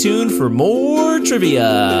stay tuned for more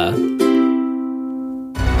trivia.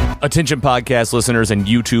 Attention podcast listeners and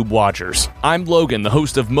YouTube watchers. I'm Logan, the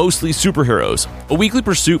host of Mostly Superheroes, a weekly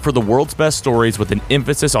pursuit for the world's best stories with an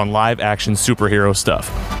emphasis on live-action superhero stuff.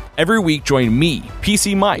 Every week, join me,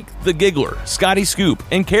 PC Mike, The Giggler, Scotty Scoop,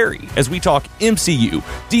 and Carrie as we talk MCU,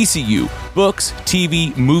 DCU, books,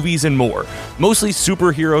 TV, movies, and more.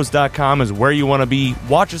 MostlySuperheroes.com is where you want to be.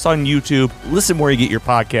 Watch us on YouTube, listen where you get your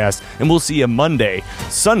podcast, and we'll see you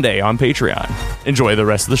Sunday on Patreon. Enjoy the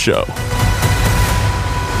rest of the show.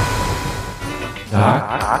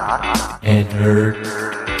 And nerd.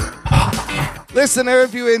 Listener,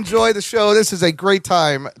 if you enjoy the show, this is a great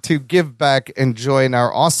time to give back and join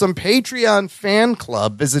our awesome Patreon fan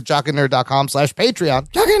club. Visit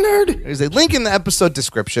jockandnerd.com/Patreon. Jock and Nerd. There's a link in the episode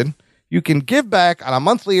description. You can give back on a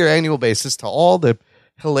monthly or annual basis to all the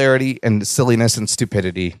hilarity and silliness and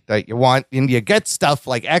stupidity that you want. And you get stuff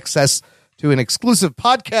like access to an exclusive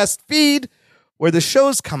podcast feed where the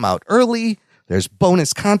shows come out early. There's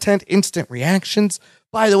bonus content, instant reactions.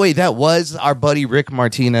 By the way, that was our buddy Rick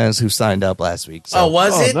Martinez who signed up last week. So,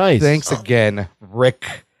 was it? Nice. Thanks again, Rick.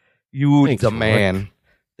 Thanks, the man. Rick.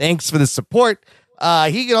 Thanks for the support.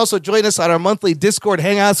 He can also join us on our monthly Discord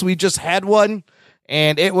hangouts. We just had one,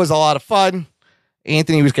 and it was a lot of fun.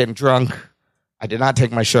 Anthony was getting drunk. I did not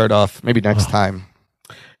take my shirt off. Maybe next time.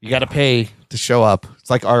 You got to pay to show up. It's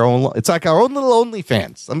like our own little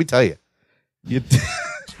OnlyFans. Let me tell you.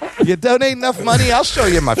 You donate enough money, I'll show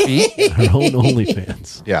you my feet. Our own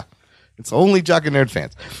OnlyFans. Yeah. It's only Jock and Nerd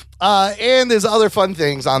fans. And there's other fun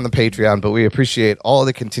things on the Patreon, but we appreciate all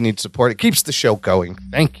the continued support. It keeps the show going.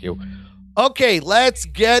 Thank you. Okay, let's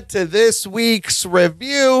get to this week's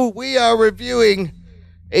review. We are reviewing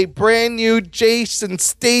a brand new Jason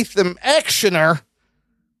Statham actioner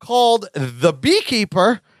called The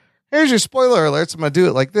Beekeeper. Here's your spoiler alerts. I'm going to do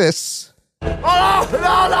it like this. Oh, no,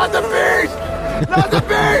 not the beast! Not the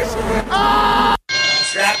beast! Ah!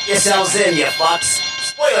 Strap yourselves in, you fucks.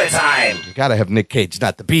 Spoiler time. You got to have Nick Cage,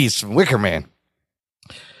 not the Beast from Wicker Man.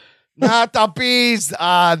 Not the Beast.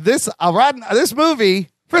 This movie,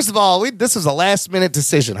 first of all, this was a last-minute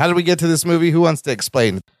decision. How did we get to this movie? Who wants to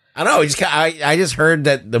explain? I don't know. I just heard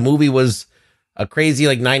that the movie was a crazy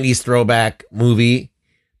 90s throwback movie,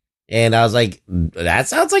 and I was like, that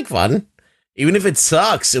sounds like fun. Even if it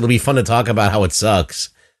sucks, it'll be fun to talk about how it sucks.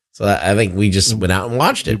 So I think we just went out and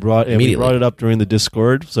watched it. We brought it up during the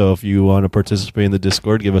Discord. So if you want to participate in the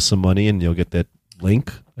Discord, give us some money and you'll get that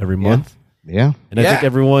link every month. Yeah. And I think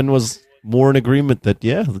everyone was more in agreement that,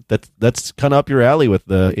 that's kind of up your alley with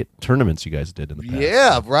the tournaments you guys did in the past.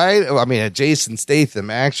 Yeah, right? I mean, a Jason Statham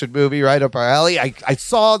action movie right up our alley. I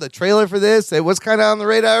saw the trailer for this. It was kind of on the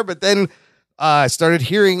radar, but then I started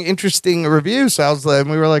hearing interesting reviews. So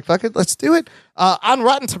we were like, fuck it, let's do it. On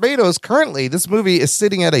Rotten Tomatoes, currently, this movie is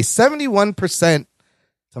sitting at a 71%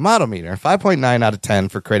 tomato meter, 5.9 out of 10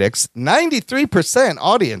 for critics, 93%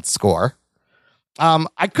 audience score.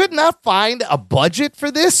 I could not find a budget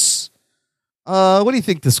for this. What do you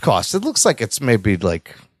think this costs? It looks like it's maybe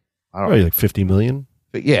Probably like 50 million.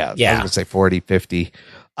 But yeah. I was going to say 40, 50.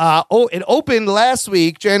 It opened last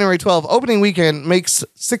week, January 12th. Opening weekend makes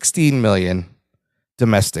 16 million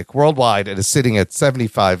domestic. Worldwide, it is sitting at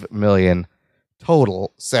 75 million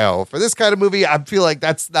total. So for this kind of movie, I feel like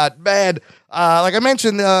that's not bad. Like I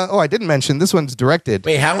mentioned, I didn't mention, this one's directed.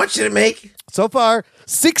 Wait, how much did it make? So far,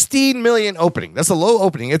 16 million opening. That's a low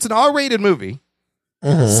opening. It's an R-rated movie.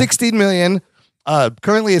 16 million.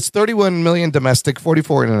 Currently, it's 31 million domestic,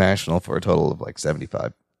 44 international for a total of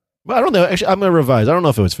 75. Well, I don't know. Actually, I'm going to revise. I don't know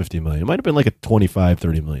if it was 50 million. It might have been like a 25,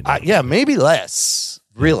 30 million. Yeah, maybe less.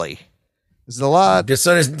 Really. There's a lot.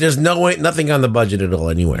 There's nothing on the budget at all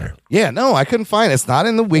anywhere. Yeah, no, I couldn't find it. It's not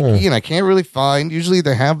in the wiki, and I can't really find. Usually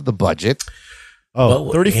they have the budget.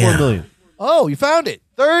 Oh, 34 million. Oh, you found it.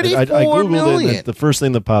 34 I Googled million. it. The first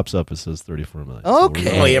thing that pops up, it says 34 million.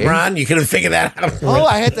 Okay. Oh, yeah, Ron, you couldn't figure that out. Oh,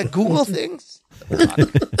 I had to Google things.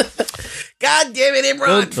 God damn it,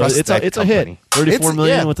 Imran. It's a hit. 34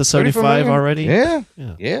 million with the 75 already.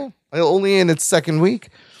 Yeah. Only in its second week.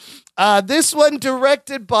 This one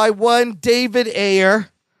directed by one David Ayer.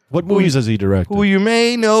 What movies has he directed? Who you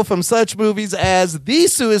may know from such movies as The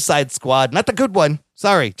Suicide Squad. Not the good one.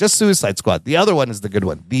 Sorry, just Suicide Squad. The other one is the good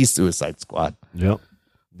one. The Suicide Squad. Yep.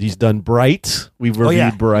 He's done Bright. We've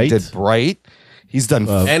reviewed Bright. He did Bright. He's done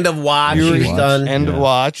End of Watch. Fury. He's done End of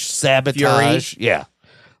Watch. Sabotage. Fury. Yeah.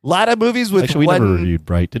 A lot of movies with Actually, we never reviewed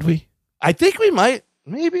Bright, did we? I think we might.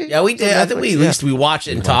 Maybe. Yeah, we did. I think at least we watched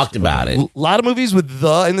it and talked about it. A lot of movies with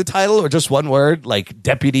 "the" in the title or just one word, like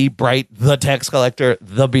Deputy, Bright, The Tax Collector,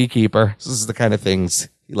 The Beekeeper. This is the kind of things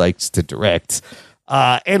he likes to direct.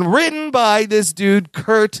 And written by this dude,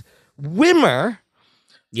 Kurt Wimmer.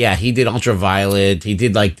 Yeah, he did Ultraviolet. He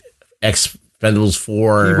did Expendables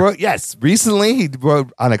 4. He wrote, yes, recently he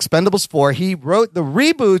wrote on Expendables 4. He wrote the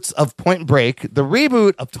reboots of Point Break, the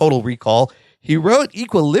reboot of Total Recall. He wrote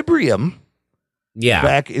Equilibrium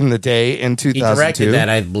back in the day in 2002. He directed that,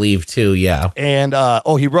 I believe, too, yeah. And,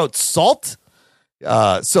 he wrote Salt.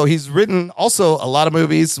 So he's written also a lot of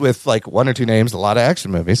movies with like one or two names, a lot of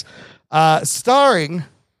action movies. Starring,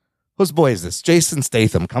 whose boy is this? Jason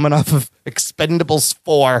Statham, coming off of Expendables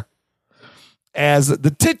 4 as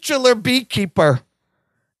the titular beekeeper,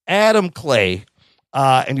 Adam Clay.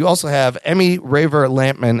 And you also have Emmy Raver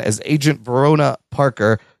Lampman as Agent Verona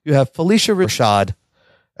Parker. You have Felicia Rashad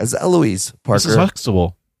as Eloise Parker.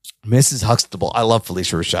 Mrs. Huxtable. I love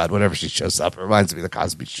Felicia Rashad whenever she shows up. It reminds me of the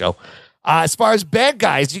Cosby Show. As far as bad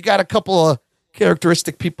guys, you got a couple of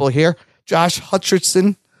characteristic people here. Josh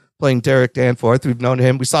Hutcherson playing Derek Danforth. We've known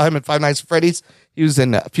him. We saw him in Five Nights at Freddy's. He was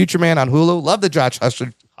in Future Man on Hulu. Love the Josh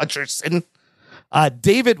Hutcherson.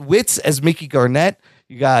 David Witz as Mickey Garnett.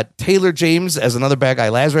 You got Taylor James as another bad guy,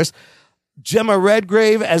 Lazarus. Gemma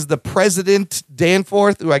Redgrave as the President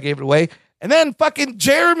Danforth, who I gave it away. And then fucking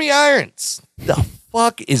Jeremy Irons. The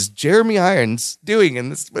fuck is Jeremy Irons doing in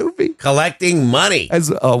this movie? Collecting money.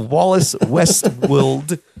 As Wallace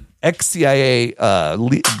Westwood, ex-CIA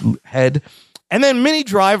head. And then Minnie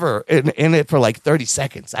Driver in it for like 30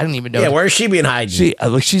 seconds. I didn't even know. Yeah, where's she being hiding?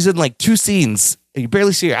 She's in like 2 scenes. You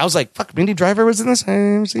barely see her. I was like, fuck, Minnie Driver was in this? I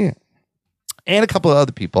didn't even see it. And a couple of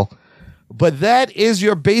other people. But that is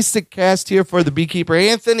your basic cast here for The Beekeeper.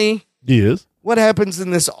 Anthony. Yes. What happens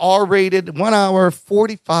in this R-rated 1 hour,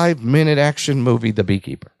 45-minute action movie, The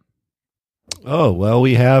Beekeeper? Oh, well,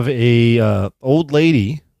 we have a old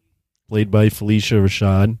lady played by Felicia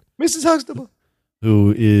Rashad. Mrs. Huxtable.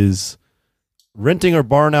 Who is renting her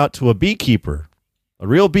barn out to a beekeeper, a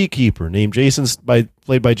real beekeeper named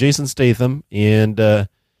played by Jason Statham. And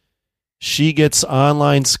she gets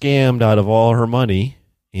online scammed out of all her money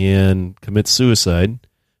and commits suicide,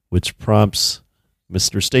 which prompts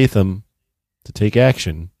Mr. Statham to take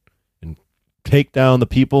action and take down the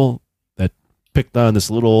people that picked on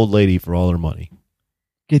this little old lady for all her money.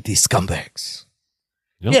 Get these scumbags.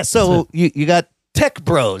 Yep, yeah, so you got tech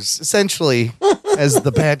bros, essentially, as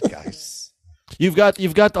the bad guys. You've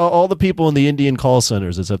got all the people in the Indian call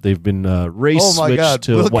centers, except they've been race switched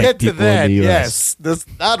to white people in the U.S. Yes, that's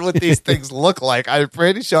not what these things look like. I'm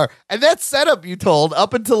pretty sure. And that setup you told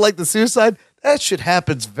up until like the suicide, that shit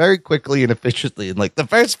happens very quickly and efficiently. In like the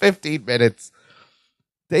first 15 minutes,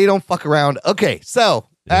 they don't fuck around. Okay, so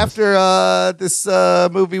after this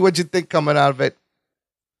movie, what'd you think coming out of it?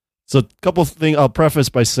 So a couple of things. I'll preface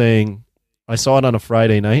by saying I saw it on a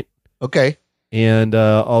Friday night. Okay. And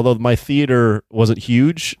although my theater wasn't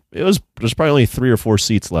huge, there's probably only 3 or 4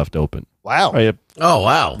 seats left open. Wow. Right? Oh,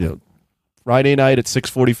 wow. Friday night at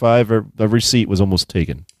 6:45, every seat was almost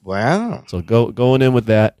taken. Wow. So going in with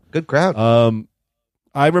that. Good crowd.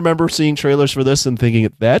 I remember seeing trailers for this and thinking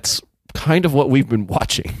that's kind of what we've been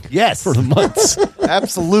watching. Yes. For months.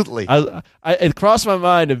 Absolutely. It crossed my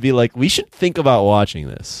mind to be like, we should think about watching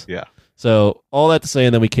this. Yeah. So all that to say,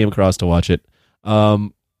 and then we came across to watch it.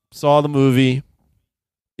 Saw the movie.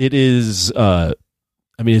 It is,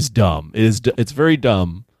 it's dumb. It's very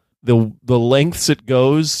dumb. The lengths it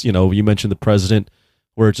goes, you mentioned the president,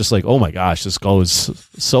 where it's just like, oh my gosh, this goes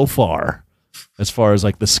so far as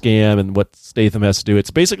like the scam and what Statham has to do.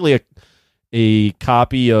 It's basically a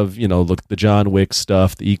copy of, the John Wick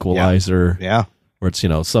stuff, the Equalizer. Yeah. Where it's,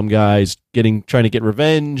 some guys trying to get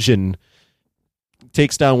revenge and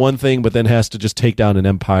takes down one thing, but then has to just take down an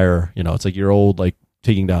empire. It's like your old, like,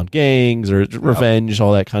 taking down gangs or revenge,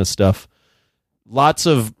 all that kind of stuff. Lots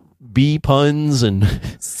of B puns and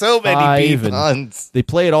so many B puns. They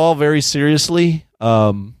play it all very seriously,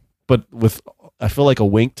 but with, I feel like, a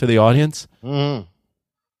wink to the audience. Mm.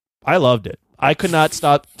 I loved it. I could not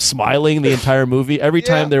stop smiling the entire movie. Every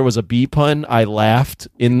time there was a B pun, I laughed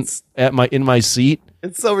in my seat.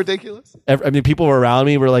 It's so ridiculous. People around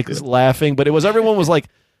me were like laughing, but everyone was like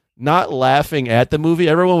not laughing at the movie.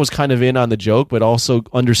 Everyone was kind of in on the joke, but also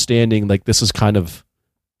understanding like this is kind of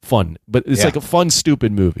fun. But it's like a fun,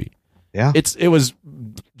 stupid movie. Yeah. It was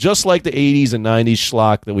just like the 80s and 90s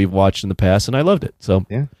schlock that we've watched in the past, and I loved it. So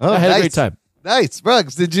I had a great time. Nice.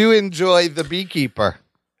 Bruggs, did you enjoy The Beekeeper?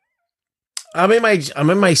 I'm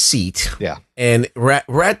in my seat. Yeah. And we're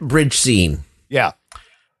at the bridge scene. Yeah.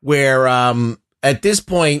 Where at this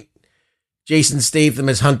point, Jason Statham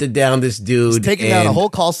has hunted down this dude. He's taken down a whole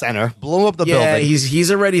call center, blew up the building. Yeah,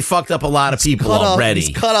 he's already fucked up a lot of people already.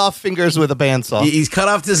 He's cut off fingers with a bandsaw. He's cut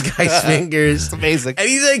off this guy's fingers. It's amazing. And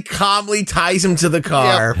he's like calmly ties him to the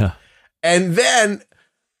car. Yeah. And then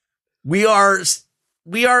we are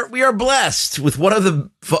we are blessed with one of the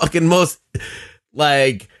fucking most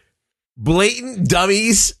like blatant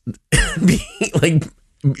dummies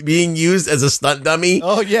being used as a stunt dummy.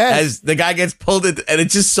 Oh yeah, as the guy gets pulled in, and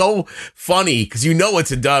it's just so funny because you know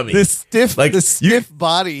it's a dummy. The stiff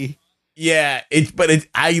body. Yeah,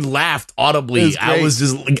 I laughed audibly. I was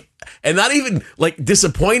just like, and not even like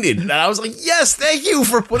disappointed. And I was like, yes, thank you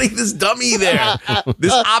for putting this dummy there,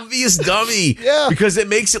 this obvious dummy, because it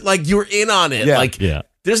makes it like you're in on it.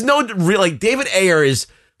 There's no real like David Ayer is.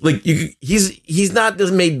 Like he's not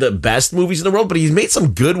just made the best movies in the world, but he's made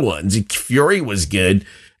some good ones. Fury was good.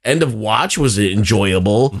 End of Watch was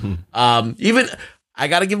enjoyable. Even I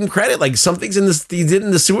got to give him credit. Like some things in this he did in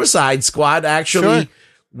the Suicide Squad actually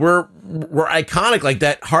were iconic. Like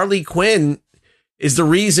that Harley Quinn is the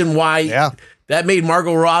reason why that made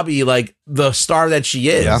Margot Robbie like the star that she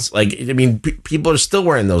is. Yeah. Like I mean, people are still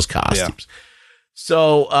wearing those costumes.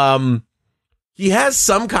 So he has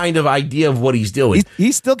some kind of idea of what he's doing.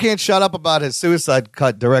 He still can't shut up about his Suicide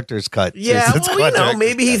Cut director's cut. Yeah, well,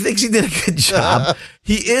 maybe he thinks he did a good job.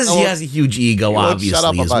 He has a huge ego,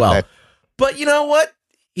 obviously, as well. That. But you know what?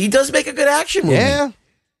 He does make a good action movie. Yeah.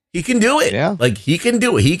 He can do it. Yeah. Like, he can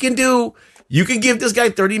do it. You can give this guy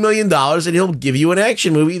 $30 million and he'll give you an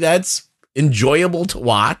action movie that's enjoyable to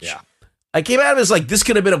watch. Yeah. I came out of this like, this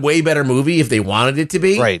could have been a way better movie if they wanted it to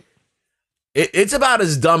be. Right. It's about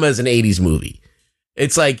as dumb as an 80s movie.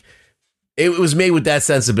 It's like, it was made with that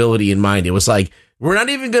sensibility in mind. It was like, we're not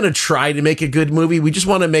even going to try to make a good movie. We just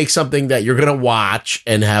want to make something that you're going to watch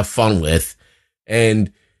and have fun with.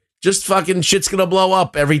 And just fucking shit's going to blow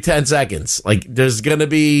up every 10 seconds. Like, there's going to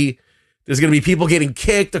be people getting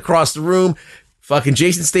kicked across the room. Fucking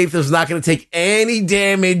Jason Statham's not going to take any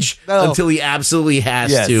damage until he absolutely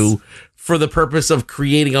has to, for the purpose of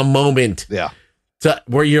creating a moment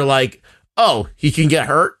where you're like, oh, he can get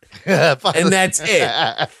hurt. And that's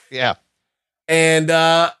it. Yeah. And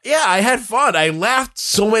I had fun. I laughed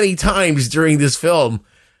so many times during this film,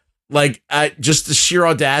 like just the sheer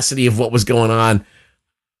audacity of what was going on.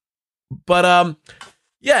 But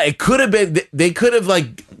it could have been. They could have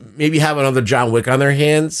like maybe have another John Wick on their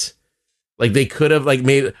hands. Like they could have like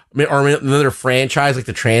made or another franchise like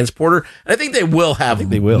the Transporter. And I think they will have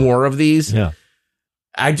more of these. Yeah.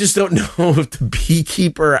 I just don't know if the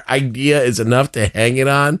Beekeeper idea is enough to hang it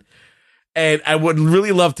on. And I would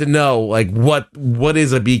really love to know, like, what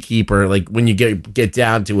is a beekeeper? Like, when you get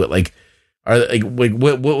down to it, like,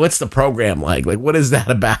 what's the program like? Like, what is that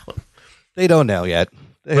about? They don't know yet.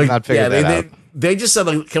 They have not figured that out. They just said,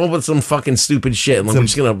 like, come up with some fucking stupid shit, and we're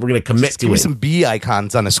gonna commit to it. Give me some bee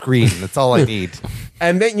icons on a screen. That's all I need.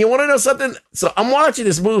 And then you want to know something? So I'm watching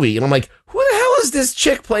this movie, and I'm like, who the hell is this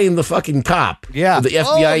chick playing the fucking cop? Yeah, the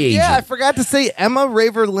FBI agent. Yeah, I forgot to say Emma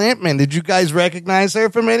Raver Lampman. Did you guys recognize her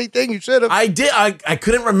from anything? You should have. I did. I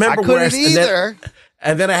couldn't remember. I couldn't either.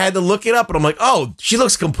 And then I had to look it up, and I'm like, oh, she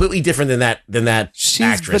looks completely different than that. She's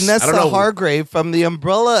actress. Vanessa Hargrave from the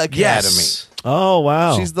Umbrella Academy. Yes. Oh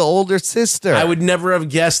wow, she's the older sister. I would never have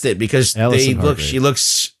guessed it because Allison Hargrave. She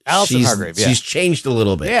looks. Allison Hargrave. Yeah. She's changed a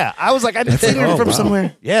little bit. Yeah, I was like, I've seen her from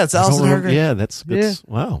somewhere. Yeah, it's Allison Hargrave. Yeah, that's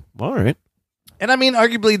wow. All right. And I mean,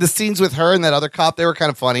 arguably, the scenes with her and that other cop, they were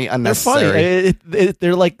kind of funny, unnecessary. They're funny.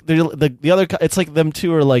 They're like the other. It's like them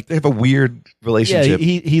two are like they have a weird relationship.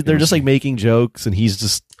 Yeah, they're just like making jokes, and he's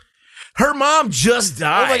just. Her mom just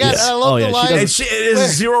died. Oh my God, I love the line. And it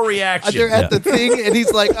is zero reaction. They're at the thing, and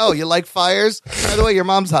he's like, oh, you like fires? By the way, your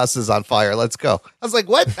mom's house is on fire. Let's go. I was like,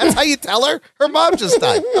 what? That's how you tell her? Her mom just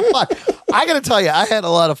died. The fuck? I got to tell you, I had a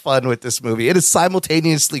lot of fun with this movie. It is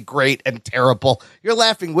simultaneously great and terrible. You're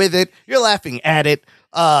laughing with it. You're laughing at it.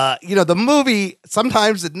 The movie,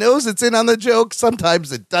 sometimes it knows it's in on the joke.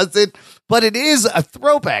 Sometimes it doesn't. But it is a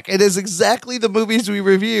throwback. It is exactly the movies we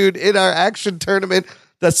reviewed in our action tournament.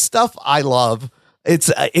 The stuff I love.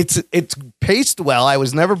 It's paced well. I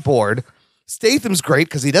was never bored. Statham's great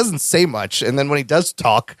because he doesn't say much, and then when he does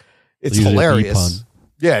talk, it's hilarious.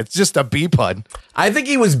 Yeah, it's just a B pun. I think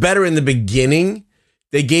he was better in the beginning.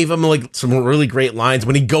 They gave him like some really great lines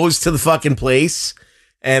when he goes to the fucking place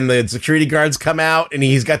and the security guards come out and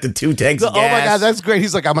he's got the 2 tanks of gas. Oh my God, that's great.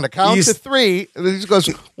 He's like, I'm going to count to 3. And then he just goes,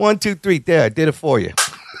 1, 2, 3. There, I did it for you.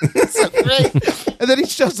 It's so great. And then he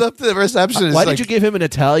shows up to the reception. Why did you give him an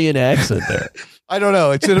Italian accent there? I don't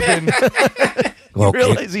know. It should have been. You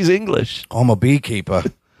realize he's English. I'm a beekeeper.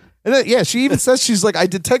 And then, she even says, she's like, I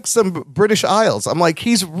detect some British Isles. I'm like,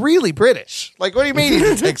 he's really British. Like, what do you mean he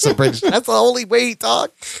detects some British? That's the only way he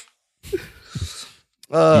talks.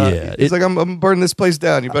 He's like, I'm burning this place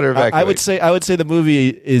down. You better evacuate. I would say the movie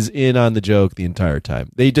is in on the joke the entire time.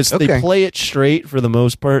 They play it straight for the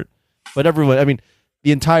most part, but everyone, I mean,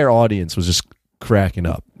 the entire audience was just cracking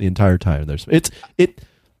up the entire time.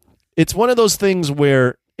 It's one of those things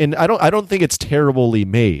where, and I don't think it's terribly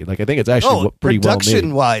made. Like I think it's actually pretty well made.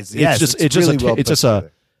 Production wise, yes, it's just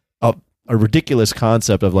a ridiculous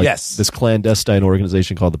concept of like this clandestine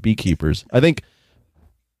organization called the Beekeepers. I think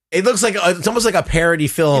it looks like it's almost like a parody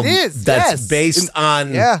film. It is, that's based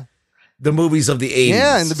on the movies of the 80s.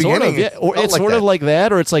 Yeah, in the beginning, or it's sort of like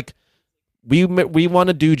that, or it's like we want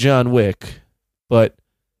to do John Wick, but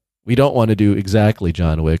we don't want to do exactly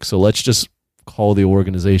John Wick, so let's just call the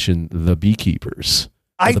organization the Beekeepers.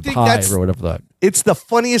 I think that's or whatever that. It's the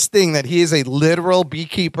funniest thing that he is a literal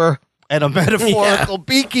beekeeper and a metaphorical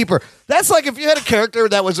beekeeper. That's like if you had a character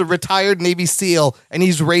that was a retired Navy SEAL and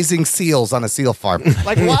he's raising seals on a seal farm.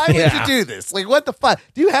 Like, why would you do this? Like, what the fuck?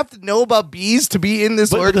 Do you have to know about bees to be in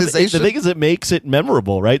this organization? The thing is, it makes it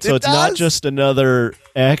memorable, right? So it's not just another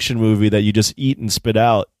action movie that you just eat and spit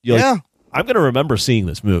out. You're like, I'm going to remember seeing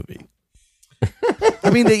this movie.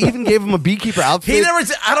 I mean, they even gave him a beekeeper outfit.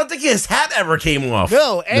 I don't think his hat ever came off.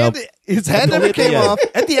 No, and his hat never came off.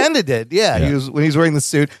 At the end, it did. Yeah, when he was wearing the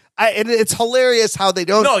suit. And it's hilarious how they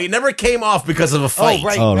don't. No, he never came off because of a fight. Oh,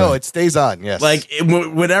 right. No, it stays on. Yes. Like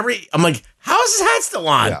whenever I'm like, how is his hat still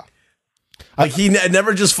on? Yeah. Like he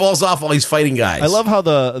never just falls off while he's fighting guys. I love how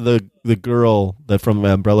the girl that from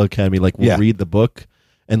Umbrella Academy will read the book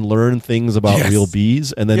and learn things about real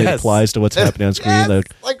bees, and then it applies to what's happening on screen.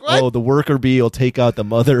 The worker bee will take out the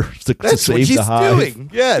mother to save the hive.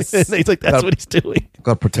 Doing. Yes. And he's like, that's what he's doing.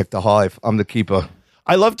 Got to protect the hive. I'm the keeper.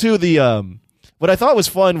 I love too what I thought was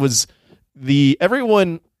fun was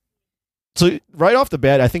everyone. So right off the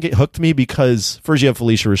bat, I think it hooked me because first you have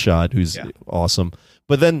Felicia Rashad, who's awesome,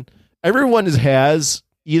 but then everyone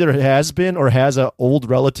either has been or has an old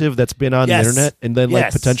relative that's been on the internet and then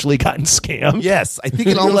potentially gotten scammed. Yes, I think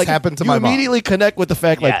it almost happened to my mom. You immediately connect with the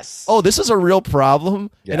fact oh, this is a real problem,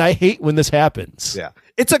 and I hate when this happens. Yeah.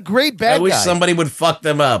 It's a great bad guy. I wish somebody would fuck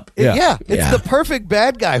them up. It's the perfect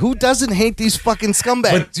bad guy. Who doesn't hate these fucking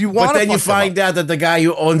scumbags? But then you find out that the guy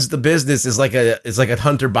who owns the business is like a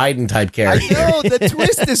Hunter Biden type character. I know. The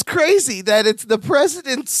twist is crazy that it's the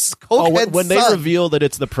president's cokehead when son. They reveal that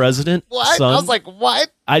it's the president, son, I was like,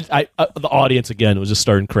 what? The audience again was just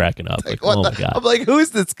starting cracking up. Like, oh my God. I'm like, who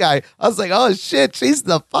is this guy? I was like, oh shit, she's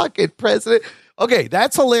the fucking president. Okay,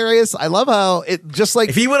 that's hilarious. I love how it just like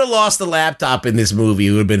if he would have lost the laptop in this movie,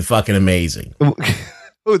 it would have been fucking amazing.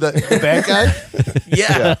 Who the bad guy?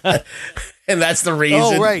 Yeah. And that's the reason.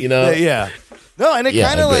 Oh right, you know. Yeah. No, and it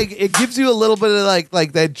kind of like it gives you a little bit of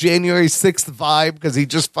like that January 6th vibe because he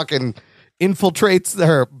just fucking infiltrates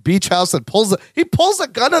their beach house and pulls a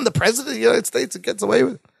gun on the president of the United States and gets away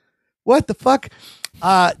with it. What the fuck?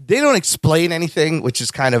 They don't explain anything, which is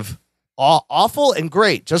kind of awful and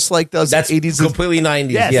great, just like those 80s. Completely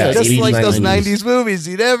 90s. Yes, just 80s, like 90s. those 90s movies.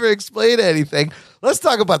 You never explain anything. Let's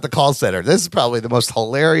talk about the call center. This is probably the most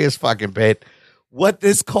hilarious fucking bit. What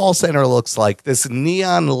this call center looks like, this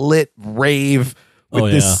neon lit rave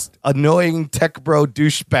with this annoying tech bro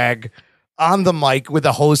douchebag on the mic with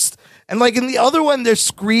a host. And like in the other one, there's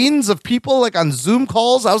screens of people like on Zoom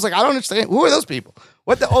calls. I was like, I don't understand. Who are those people?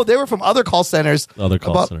 They were from other call centers.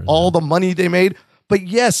 All the money they made. But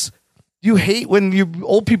yes, you hate when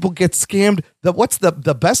old people get scammed. What's the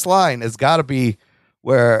best line has got to be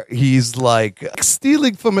where he's like,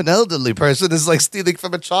 stealing from an elderly person is like stealing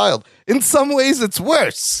from a child. In some ways, it's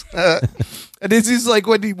worse. And he's like,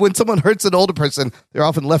 when someone hurts an older person, they're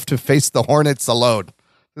often left to face the hornets alone.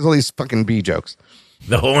 There's all these fucking bee jokes.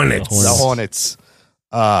 The hornets.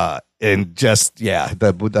 And just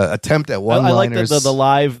the attempt at one-liners. I like the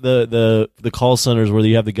live the call centers where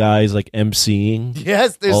you have the guys like emceeing.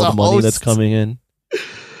 Yes, there's all a the money host. that's coming in.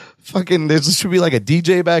 Fucking, there should be like a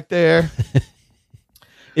DJ back there.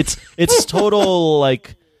 It's total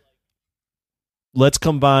like, let's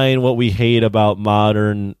combine what we hate about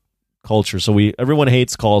modern culture. So everyone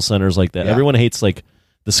hates call centers like that. Yeah. Everyone hates like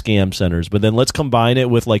the scam centers, but then let's combine it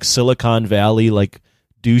with like Silicon Valley like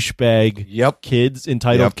douchebag kids,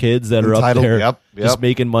 entitled kids that are up there just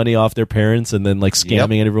making money off their parents and then like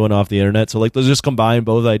scamming everyone off the internet. So like let's just combine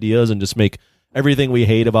both ideas and just make everything we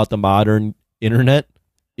hate about the modern internet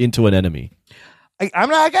into an enemy.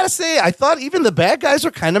 I gotta say, I thought even the bad guys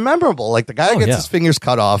are kind of memorable. Like the guy gets his fingers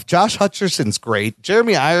cut off. Josh Hutcherson's great.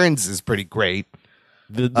 Jeremy Irons is pretty great.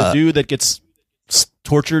 The dude that gets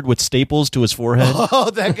tortured with staples to his forehead.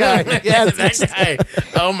 Oh, that guy. Yes, that guy.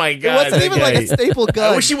 Oh my God. It wasn't even like a staple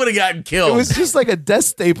gun. I wish he would have gotten killed. It was just like a death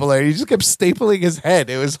stapler. He just kept stapling his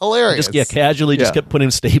head. It was hilarious. Casually just kept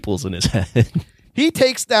putting staples in his head. He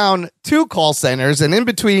takes down 2 call centers, and in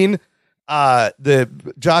between,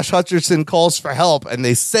 the Josh Hutcherson calls for help, and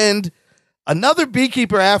they send another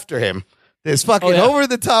beekeeper after him this fucking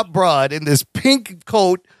over-the-top broad in this pink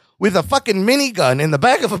coat with a fucking minigun in the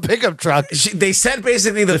back of a pickup truck. They sent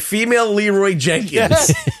basically the female Leroy Jenkins.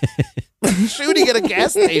 Yes. Shooting at a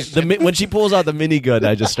gas station. When she pulls out the minigun,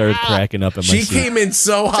 I just started cracking up in my She seat. came in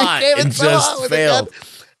so hot and just failed.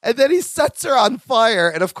 And then he sets her on fire,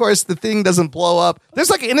 and of course the thing doesn't blow up. There's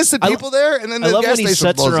like innocent people there, and then the I love gas when he station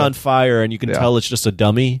sets blows her up. on fire, and you can tell it's just a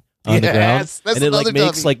dummy on the ground, Yes, that's and it like another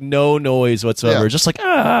makes dummy. like no noise whatsoever, Yeah. just like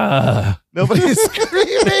ah. Nobody's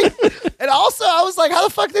screaming. And also, I was like, how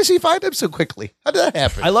the fuck did she find him so quickly? How did that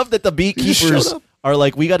happen? I love that the He just beekeepers showed up. are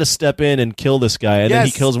like, we got to step in and kill this guy, and then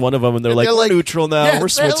he Yes. kills one of them, and they're like, we're neutral now, Yes, we're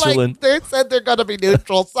they're like- Switzerland. They said they're gonna be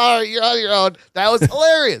neutral. Sorry, you're on your own. That was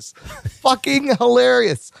hilarious. Fucking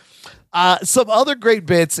hilarious. Some other great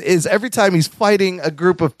bits is every time he's fighting a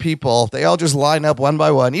group of people, they all just line up one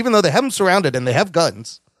by one, even though they have him surrounded and they have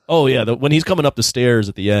guns. Oh yeah, when he's coming up the stairs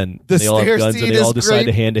at the end, The they all have stairs guns, scene and they all is decide great.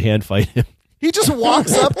 to hand fight him. He just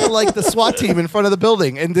walks up to like the SWAT team in front of the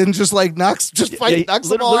building and then just like knocks them all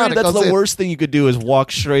Literally, out. and that's goes the in. worst thing you could do is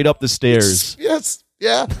walk straight up the stairs. Yes.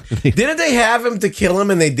 Yeah. Didn't they have him to kill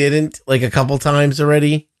him and they didn't like a couple times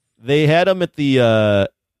already? They had him at the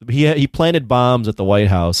he planted bombs at the White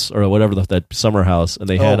House or whatever that summer house, and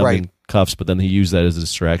they had him in cuffs, but then he used that as a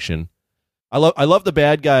distraction. I love the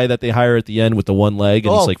bad guy that they hire at the end with the one leg,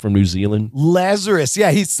 and he's like from New Zealand. Lazarus.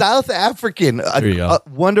 Yeah, he's South African. There you go. A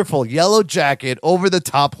wonderful yellow jacket, over the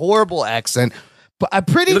top, horrible accent. But I'm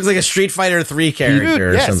pretty. He looks like a Street Fighter 3 character. Dude,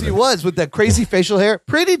 or yes, something. he was with that crazy facial hair.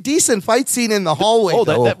 Pretty decent fight scene in the hallway. Oh,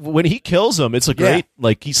 though. when he kills him, it's a great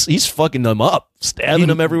like he's fucking them up, stabbing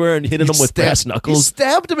him everywhere, and hitting him with brass He knuckles.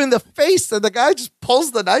 stabbed him in the face, and the guy just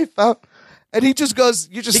pulls the knife out, and he just goes,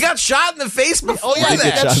 "You just." He got shot in the face before Oh yeah, he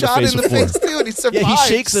that. got shot in the face too, and he survives. Yeah, he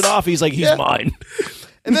shakes it off. He's like, he's mine.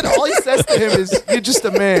 And then all he says to him is, "You're just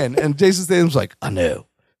a man." And Jason Statham's like, "I know."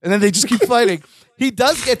 And then they just keep fighting. He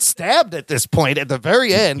does get stabbed at this point at the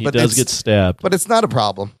very end. He but does it's- get stabbed. but it's not a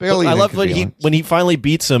problem. Barely. I an love when he finally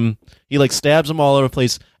beats him. He like stabs him all over the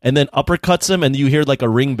place, and then uppercuts him, and you hear like a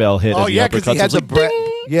ring bell hit. Oh as he yeah, because he uppercuts had him.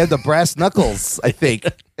 It's like, the brass knuckles, I think,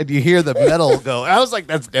 and you hear the metal go. And I was like,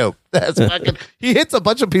 "That's dope." That's fucking. He hits a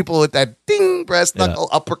bunch of people with that ding brass knuckle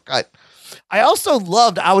uppercut. I also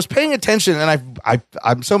loved. I was paying attention, and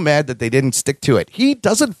I'm so mad that they didn't stick to it. He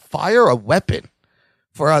doesn't fire a weapon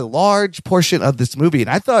for a large portion of this movie, and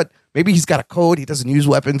I thought maybe he's got a code. He doesn't use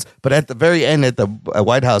weapons, but at the very end, at the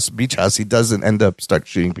White House beach house, he doesn't end up start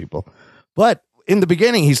shooting people. But in the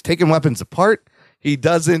beginning, he's taking weapons apart. He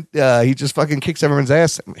doesn't. He just fucking kicks everyone's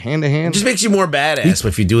ass hand to It hand. just makes you more badass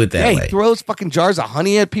if you do it that Hey, way. he throws fucking jars of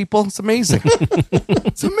honey at people. It's amazing.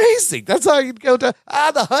 It's amazing. That's how you go to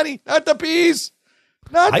the honey, not the bees,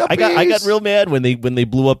 not the I got bees. real mad when they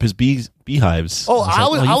blew up his beehives. Oh, I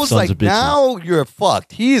you was sons like, of bitches. now you're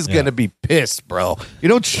fucked. He is gonna be pissed, bro. You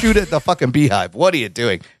don't shoot at the fucking beehive. What are you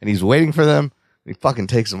doing? And he's waiting for them. He fucking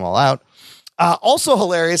takes them all out. Also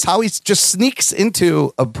hilarious how he just sneaks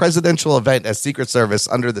into a presidential event as Secret Service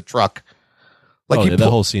under the truck. Like that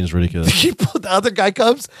whole scene is ridiculous. the other guy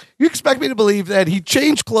comes. You expect me to believe that he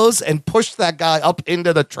changed clothes and pushed that guy up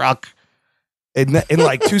into the truck in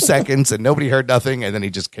like 2 seconds, and nobody heard nothing, and then he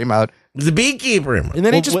just came out. The beekeeper. And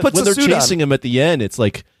then he just puts when the they're suit chasing on. him at the end. It's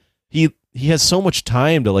like he has so much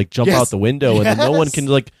time to like jump Yes. out the window, and then no one Yes. can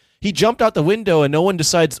like. He jumped out the window, and no one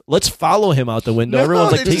decides. Let's follow him out the window. No,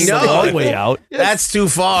 Everyone's like they taking just- the No. long way out. That's too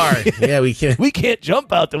far. Yeah, we can't. We can't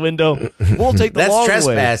jump out the window. We'll take the That's long way.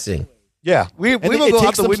 trespassing. Yeah, we And will it go out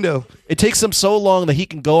takes the them- window. It takes him so long that he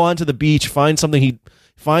can go onto the beach, find something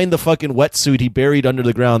find the fucking wetsuit he buried under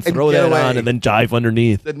the ground, And throw get that away. on, and then dive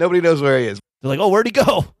underneath. That nobody knows where he is. They're like, "Oh, where'd he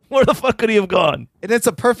go? Where the fuck could he have gone?" And it's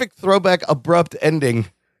a perfect throwback, abrupt ending.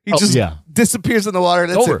 He Oh, just yeah. disappears in the water.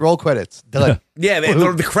 That's Over. it. Roll credits. Done. Yeah,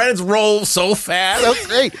 the credits roll so fast. So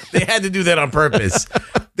great. They had to do that on purpose.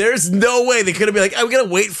 There's no way they could have been like, I'm gonna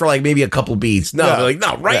wait for like maybe a couple beats. No, Yeah. they're like,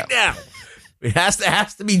 no, right now. It has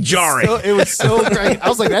to be jarring. So, it was so great. I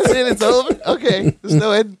was like, that's it. It's over. Okay. There's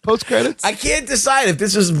no end post credits. I can't decide if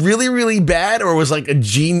this was really, really bad or was like a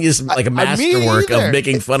genius, like a me masterwork either. of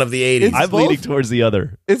making fun of the 80s. It's I'm both- leaning towards the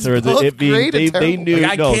other. it's Towards both it being great and they terrible. knew.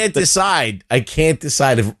 Like, I can't decide. I can't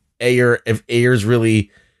decide if Ayer's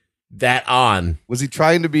really that on. Was he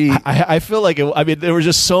trying to be? I feel like there were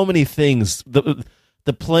just so many things.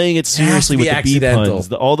 The playing it seriously be with the beat accidental.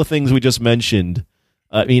 puns, all the things we just mentioned.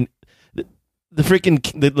 I mean, the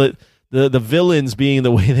freaking the villains being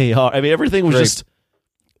the way they are. I mean, everything was Great. just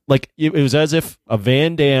like it was as if a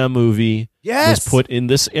Van Damme movie Yes. was put in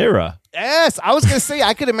this era. Yes. I was going to say,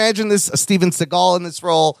 I could imagine this, a Steven Seagal in this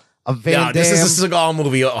role, a Van Yeah, Damme. this is a Seagal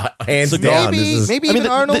movie, hands Seagal. down. maybe This is, maybe I mean,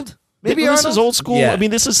 even Arnold. Maybe this Arnold? is old school. Yeah. I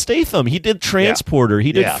mean, this is Statham. He did Transporter.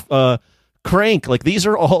 He did Crank. Like, these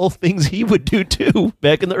are all things he would do too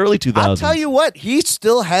back in the early 2000s. I'll tell you what, he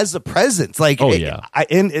still has a presence. Like,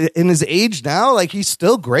 in his age now, like he's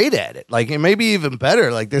still great at it. Like, and maybe even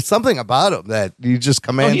better. Like, there's something about him that he just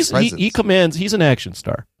commands presence. He commands. He's an action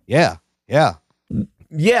star. Yeah.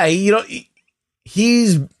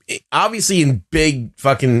 He's obviously in big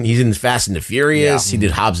fucking. He's in Fast and the Furious. He did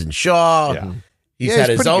Hobbs and Shaw. Yeah. He's had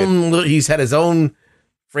his own. He's had his own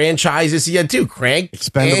franchises. He had two Crank,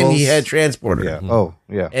 Expendables. and he had Transporter. Yeah. Oh,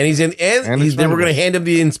 yeah. And he's in. And they were going to hand him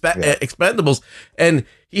the Expendables, and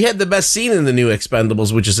he had the best scene in the new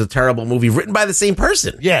Expendables, which is a terrible movie written by the same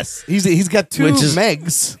person. Yes, he's got two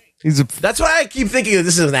Megs. That's why I keep thinking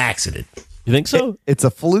this is an accident. You think so? It's a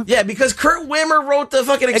fluke. Yeah, because Kurt Wimmer wrote the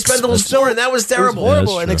fucking Expendables 4, and that was terrible. It was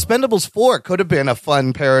horrible. And Expendables 4 could have been a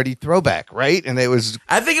fun parody throwback, right? And it was.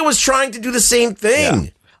 I think it was trying to do the same thing. Yeah.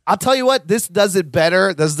 I'll tell you what, this does it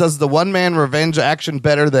better. This does the one-man revenge action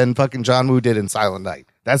better than fucking John Woo did in Silent Night.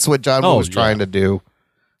 That's what John Woo was trying to do.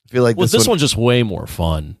 I feel like this one's just way more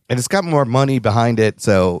fun. And it's got more money behind it,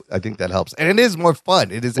 so I think that helps. And it is more fun.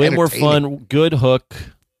 It is way more fun. Good hook.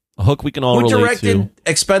 A hook we can all relate to. Who directed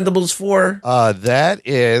Expendables 4? That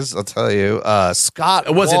is, I'll tell you, Scott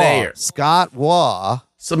It wasn't Ayer. Scott Waugh.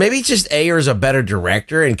 So maybe just Ayer's a better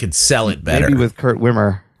director and could sell it better. Maybe with Kurt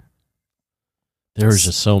Wimmer. There was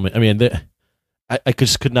just so many. I mean, I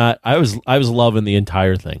just could not. I was loving the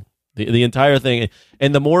entire thing. The entire thing.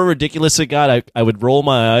 And the more ridiculous it got, I would roll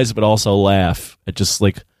my eyes, but also laugh at just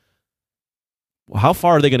like, how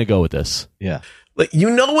far are they going to go with this? Yeah. Like,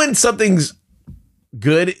 when something's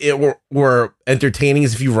good or entertaining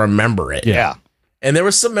is if you remember it. Yeah. And there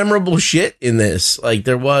was some memorable shit in this. Like,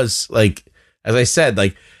 there was, like, as I said,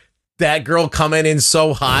 like, that girl coming in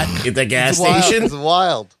so hot at the gas station. It's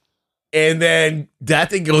wild. And then that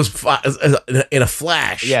thing goes in a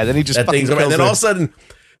flash. Yeah, then he just that fucking thing's over. And then kills all of a sudden,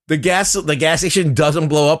 the gas station doesn't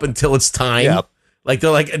blow up until it's time. Yep. Like,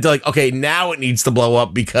 they're like, okay, now it needs to blow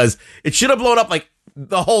up because it should have blown up like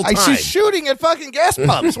the whole time. She's shooting at fucking gas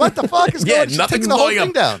pumps. What the fuck is going on? She's nothing's taking the whole blowing thing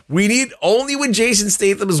up. down. We need only when Jason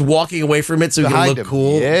Statham is walking away from it so he can Behind look him.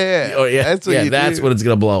 cool. Yeah. Oh, yeah. That's what that's do. when it's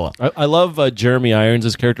going to blow up. I love Jeremy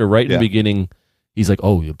Irons' character right in the beginning. He's like,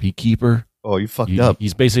 "Oh, you're a beekeeper. Oh, you fucked up."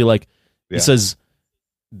 He's basically like, he says,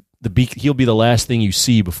 he'll be the last thing you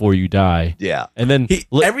see before you die. Yeah. And then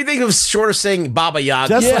everything was short of saying Baba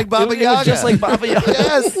Yaga. Just like Baba it was Yaga. just like Baba Yaga.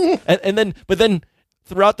 Yes. But then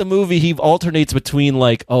throughout the movie, he alternates between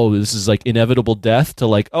like, oh, this is like inevitable death to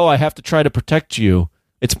like, oh, I have to try to protect you.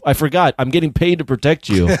 I forgot. I'm getting paid to protect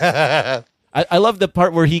you. I love the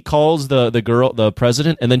part where he calls the girl, the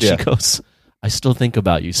president, and then she goes, I still think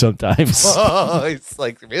about you sometimes. Oh, it's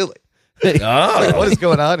like, really? Like, what is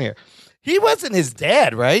going on here? He wasn't his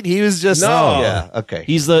dad, right? He was just yeah. Okay.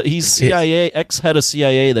 He's CIA ex-head of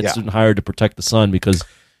CIA that's been hired to protect the son because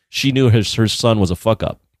she knew her son was a fuck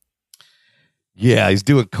up. Yeah, he's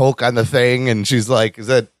doing coke on the thing, and she's like, "Is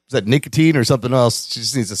that nicotine or something else?" She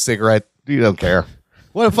just needs a cigarette. You don't care.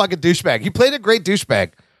 What a fucking douchebag! He played a great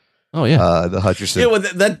douchebag. Oh yeah, the Hutcherson. Yeah, well,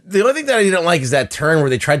 the only thing that I didn't like is that turn where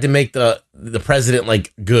they tried to make the president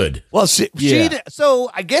like good. Well,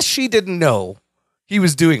 so I guess she didn't know he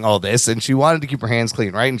was doing all this, and she wanted to keep her hands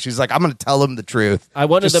clean, right? And she's like, "I'm going to tell him the truth." I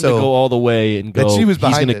wanted them to go all the way and go. She was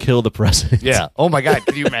he's going to it. kill the president. Yeah. Oh my god,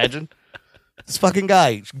 can you imagine? This fucking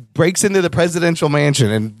guy breaks into the presidential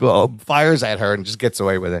mansion and fires at her and just gets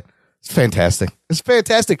away with it. It's fantastic. It's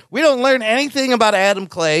fantastic. We don't learn anything about Adam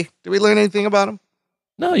Clay. Do we learn anything about him?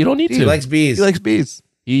 No, you don't need to. He likes bees. He likes bees.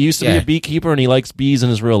 He used to be a beekeeper, and he likes bees in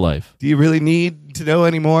his real life. Do you really need to know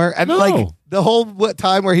anymore? And No. like the whole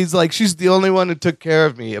time where he's like, she's the only one who took care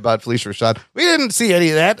of me about Felicia Rashad. We didn't see any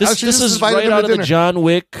of that. This She just is invited right him out to of the dinner. John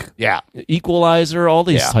Wick, Equalizer, all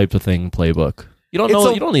these type of thing playbook. You don't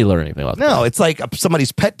know. You don't need to learn anything about that. No, it's like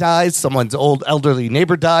somebody's pet dies, someone's old elderly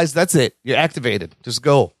neighbor dies. That's it. You're activated. Just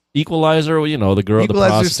go. Equalizer, the girl, the Equalizer,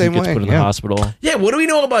 prostitute same gets way, put in the hospital. Yeah, what do we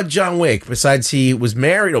know about John Wick besides he was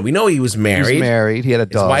married? Oh, we know he was married. He was married. He had a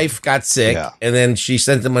dog. His wife got sick, and then she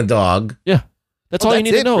sent him a dog. Yeah, that's all you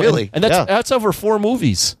need to know. Really, and that's over 4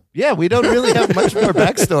 movies. Yeah, we don't really have much more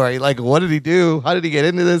backstory. Like, what did he do? How did he get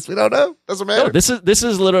into this? We don't know. Doesn't matter. No, this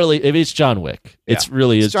is literally. If it's John Wick, it's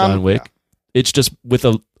really is John Wick. Yeah. It's just with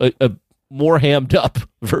a more hammed up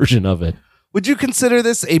version of it. Would you consider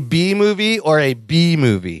this a B movie or a B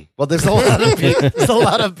movie? Well, there's a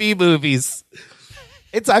lot of B movies.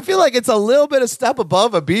 I feel like it's a little bit a step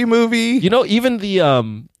above a B movie. Even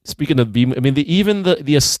the speaking of B, I mean even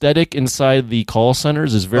the aesthetic inside the call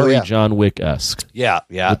centers is very John Wick-esque. Yeah.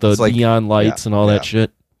 With the neon lights and all that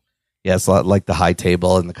shit. Yeah, it's a lot like the High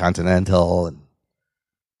Table and the Continental, and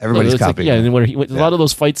everybody's it's like- copying. yeah, it. and when a lot of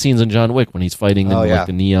those fight scenes in John Wick when he's fighting in yeah. like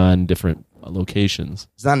the neon different locations.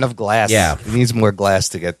 There's not enough glass. Yeah. He needs more glass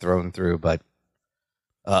to get thrown through. But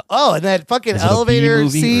and that fucking Is it a B elevator movie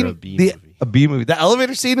or scene, a B movie? a B movie. The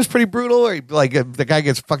elevator scene is pretty brutal. Where the guy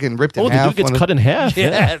gets fucking ripped in Oh, the half. dude gets One of- cut in half.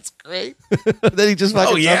 Yeah, it's great. Then he just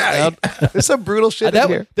fucking jumps down. There's some brutal shit in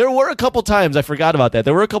here. There were a couple times I forgot about that.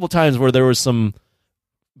 There were a couple times where there was some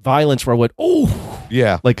violence where I went, oh,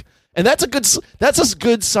 Yeah, like, and that's a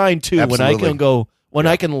good sign too. Absolutely. When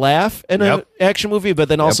I can laugh in an action movie, but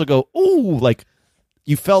then also go, ooh, like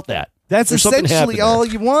you felt that. that's There's something essentially happened all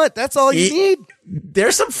you want. That's all you need.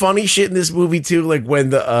 There's some funny shit in this movie too, like when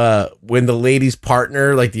the lady's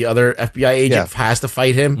partner, like the other FBI agent, has to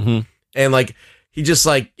fight him, Mm-hmm. and like he just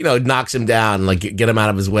like knocks him down, like get him out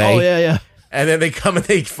of his way. Oh yeah. And then they come and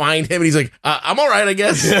they find him, and he's like, "I'm all right, I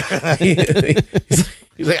guess."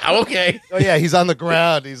 he's like, "I'm okay." Oh yeah, he's on the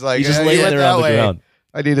ground. He's like, He's just "Yeah, laying he went there that on the way. ground.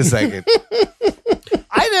 I need a second.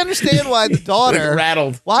 I didn't understand why the daughter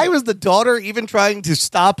rattled. Why was the daughter even trying to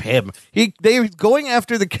stop him? They were going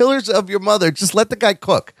after the killers of your mother. Just let the guy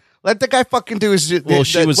cook. Let the guy fucking do his. Well,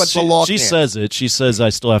 what the law she can. says it. She says I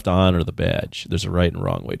still have to honor the badge. There's a right and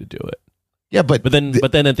wrong way to do it. Yeah, but then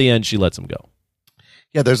at the end she lets him go.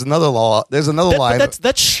 yeah, there's another law. There's another line.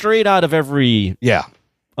 That's straight out of every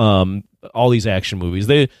all these action movies.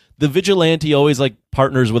 The vigilante always like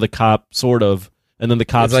partners with a cop, sort of, and then the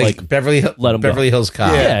cops It's like Beverly let him go. Hills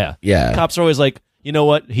Cop. Yeah. Cops are always like, you know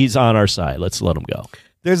what? He's on our side. Let's let him go.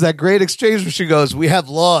 There's that great exchange where she goes, "We have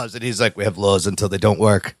laws," and he's like, "We have laws until they don't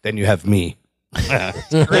work. Then you have me."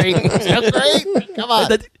 It's great. It's great. Come on.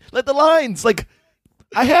 Let the lines like.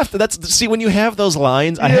 I have to. See when you have those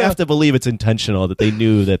lines, I have to believe it's intentional that they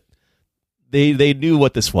knew that they knew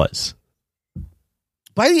what this was.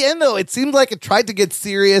 By the end, though, it seemed like it tried to get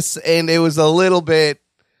serious, and it was a little bit.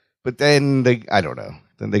 But then I don't know.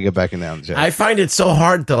 Then they get back in down. I find it so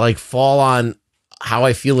hard to like fall on how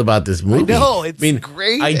I feel about this movie. No, it's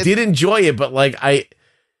great. I did enjoy it, but like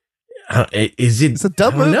It's a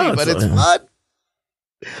dumb movie, but it's fun.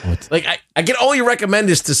 Like I can only recommend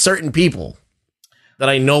this to certain people that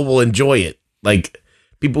I know will enjoy it. Like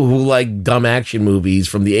people who like dumb action movies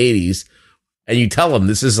from the 80s, and you tell them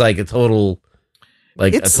this is like a total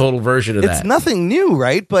version of that. It's nothing new,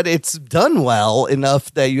 right? But it's done well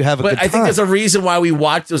enough that you have a good time. I think there's a reason why we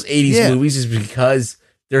watch those 80s movies is because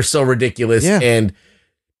they're so ridiculous. Yeah. And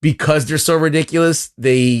because they're so ridiculous,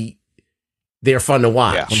 they're fun to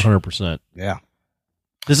watch. 100%. Yeah.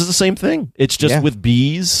 This is the same thing. It's just with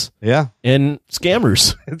bees and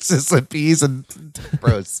scammers. It's just like bees and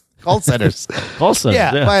bros. Call centers. Call centers.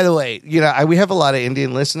 Yeah, by the way, we have a lot of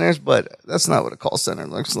Indian listeners, but that's not what a call center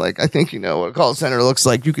looks like. I think you know what a call center looks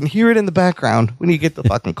like. You can hear it in the background when you get the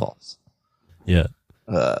fucking calls. Yeah.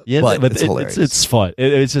 But it's hilarious. it's fun.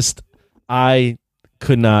 It's just I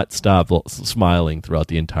could not stop smiling throughout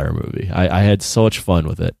the entire movie. I had so much fun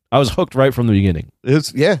with it. I was hooked right from the beginning. I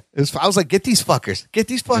was like, get these fuckers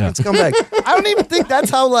to come back. I don't even think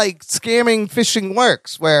that's how like scamming phishing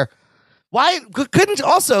works. Where couldn't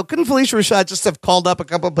Felicia Rashad just have called up a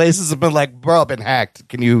couple of places and been like, bro, I've been hacked.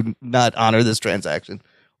 Can you not honor this transaction?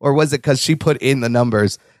 Or was it because she put in the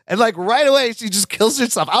numbers and like right away she just kills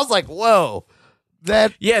herself? I was like, whoa.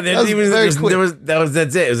 That's it.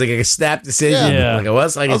 It was like a snap decision. Yeah. I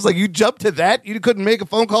was like, you jumped to that? You couldn't make a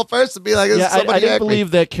phone call first and be like, I didn't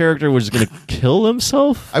believe that character was going to kill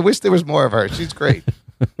himself. I wish there was more of her. She's great.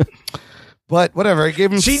 But whatever, I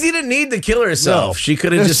gave him. She didn't need to kill herself. No. She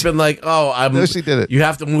could have just been like, "Oh, she did it. You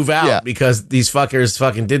have to move out because these fuckers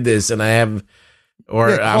fucking did this, and I'm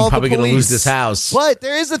probably going to lose this house." But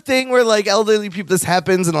there is a thing where like elderly people, this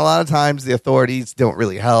happens, and a lot of times the authorities don't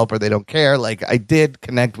really help or they don't care. Like I did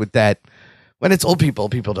connect with that. When it's old people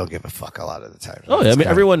don't give a fuck a lot of the time. Oh, yeah, I mean,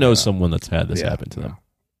 everyone knows someone that's had this happen to them.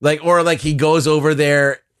 Or he goes over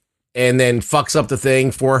there and then fucks up the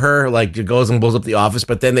thing for her, like goes and blows up the office,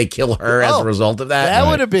 but then they kill her as a result of that. That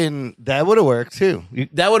would have worked too.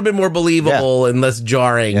 That would have been more believable and less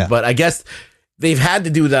jarring. Yeah. But I guess they've had to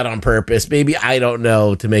do that on purpose. Maybe, I don't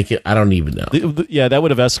know, to make it. I don't even know. That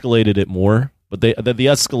would have escalated it more. But the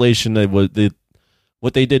escalation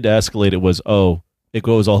what they did to escalate it was, it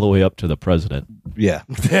goes all the way up to the president. Yeah.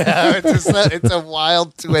 It's a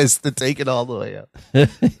wild twist to take it all the way up.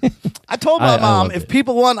 I told my mom, if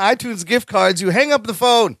people want iTunes gift cards, you hang up the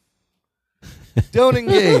phone. Don't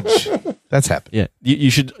engage. That's happened. Yeah. You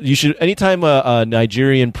should anytime a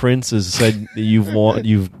Nigerian prince has said that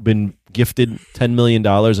you've been gifted $10 million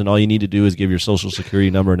and all you need to do is give your social security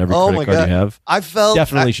number and every credit card you have. I felt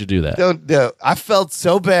definitely should do that. Don't do. I felt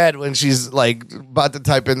so bad when she's like about to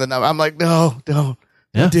type in the number. I'm like, no, don't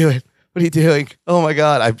do it. What are you doing? Oh my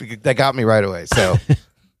God. That got me right away. So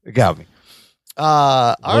it got me.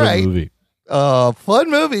 All right. Movie.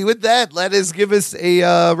 Fun movie. With that, let us give us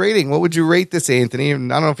a rating. What would you rate this, Anthony?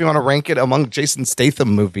 And I don't know if you want to rank it among Jason Statham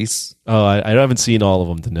movies. Oh, I haven't seen all of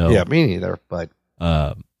them to know. Yeah, me neither. But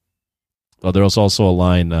well, there was also a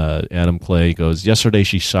line. Adam Clay goes, "Yesterday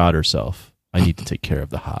she shot herself. I need to take care of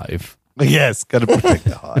the hive." Yes, got to protect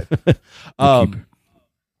the hive.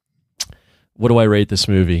 What do I rate this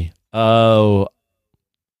movie? Oh,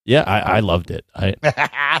 yeah, I loved it. I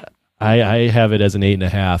have it as an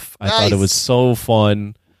 8.5. I thought it was so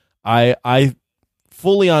fun. I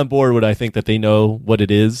fully on board with. I think that they know what it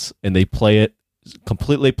is and they play it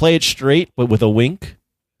completely. Play it straight, but with a wink.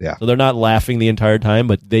 Yeah. So they're not laughing the entire time,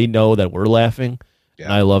 but they know that we're laughing. Yeah.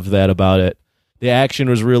 And I love that about it. The action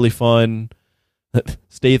was really fun.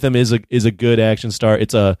 Statham is a good action star.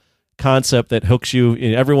 It's a concept that hooks you.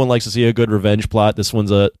 Everyone likes to see a good revenge plot. This one's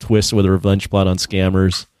a twist with a revenge plot on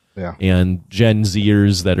scammers. Yeah. And Gen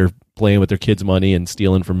Zers that are playing with their kids' money and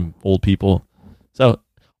stealing from old people. So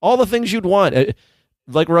all the things you'd want.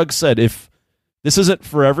 Like Rugg said, if this isn't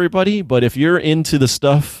for everybody, but if you're into the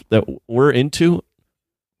stuff that we're into,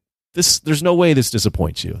 there's no way this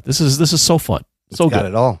disappoints you. This is so fun. So got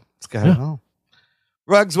it all. It's got it all.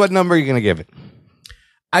 Ruggs, what number are you going to give it?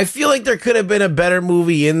 I feel like there could have been a better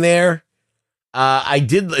movie in there. I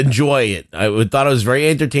did enjoy it. I thought it was very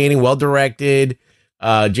entertaining, well directed.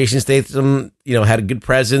 Jason Statham, had a good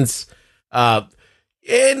presence. And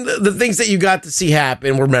the things that you got to see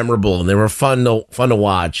happen were memorable and they were fun to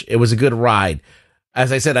watch. It was a good ride.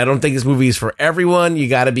 As I said, I don't think this movie is for everyone. You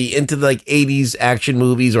got to be into the 80s action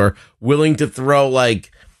movies or willing to throw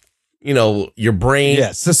your brain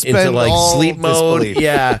into sleep mode.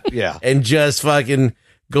 Yeah. Yeah. And just fucking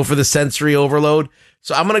go for the sensory overload.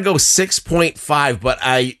 So I'm going to go 6.5, but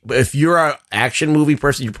if you're an action movie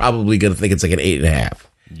person, you're probably going to think it's like an 8.5.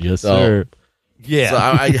 Yes, sir. Yeah. So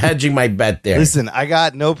I'm hedging my bet there. Listen, I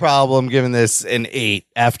got no problem giving this an 8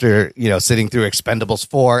 after, sitting through Expendables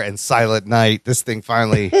 4 and Silent Night. This thing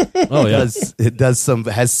finally has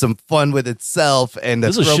some fun with itself. And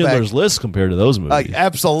this is Schindler's List compared to those movies.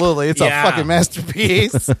 Absolutely. It's a fucking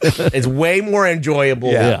masterpiece. It's way more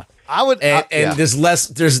enjoyable. Yeah. I would, there's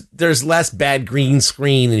less bad green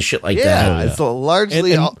screen and shit like that. Yeah, it's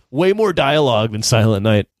largely and way more dialogue than Silent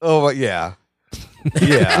Night. Oh yeah,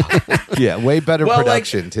 yeah, way better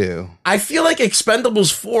production too. I feel like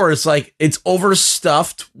Expendables 4 is it's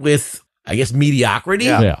overstuffed with, I guess, mediocrity.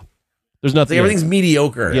 Yeah. There's nothing. Everything's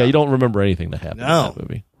mediocre. Yeah, you don't remember anything that happened in that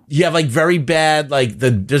movie. You have very bad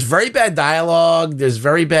there's very bad dialogue. There's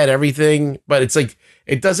very bad everything, but it's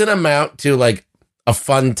it doesn't amount to a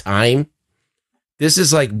fun time. This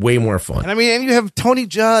is way more fun. And and you have Tony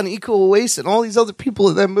Jaa, Iko Uwais, and all these other people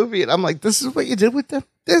in that movie, and I'm like, this is what you did with them.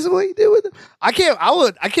 This is what you did with them. I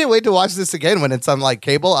can't wait to watch this again when it's on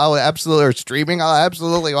cable. I would absolutely, or streaming. I'll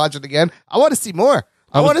absolutely watch it again. I want to see more.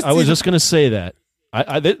 I was just going to say that.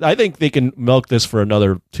 I think they can milk this for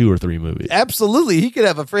another 2 or 3 movies. Absolutely, he could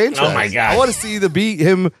have a franchise. Oh my God! I want to see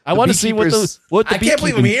I want to see what the I can't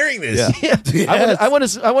believe I'm hearing this. Yeah. Yes. I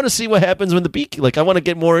want to see what happens when I want to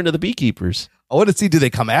get more into the Beekeepers. I want to see, do they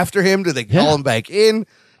come after him? Do they call him back in?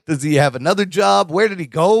 Does he have another job? Where did he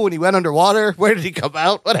go when he went underwater? Where did he come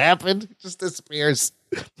out? What happened? He just disappears.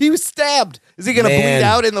 He was stabbed. Is he going to bleed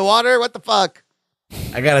out in the water? What the fuck?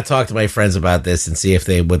 I got to talk to my friends about this and see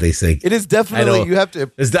what they think. It is definitely, you have to.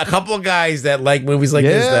 There's a couple of guys that like movies like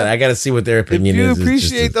this that I got to see what their opinion is. If you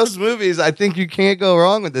appreciate those movies, I think you can't go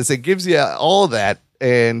wrong with this. It gives you all of that,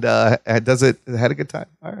 and had a good time.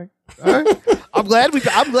 All right. I'm glad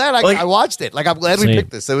I watched it. I'm glad we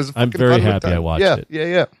picked this. It was. I'm very happy I watched it.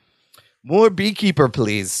 Yeah. More Beekeeper,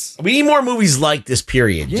 please. We need more movies like this.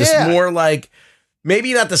 Period. Yeah. Just more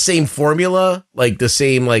maybe not the same formula, the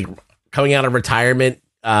same coming out of retirement,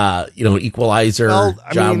 Equalizer,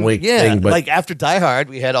 John Wick thing. But after Die Hard,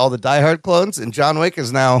 we had all the Die Hard clones, and John Wick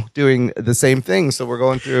is now doing the same thing. So we're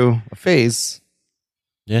going through a phase.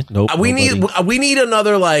 Yeah, nope. We need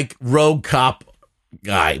another rogue cop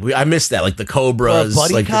guy. I missed that, the Cobras,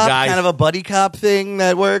 buddy cop, the guy, kind of a buddy cop thing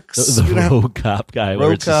that works. The rogue cop guy,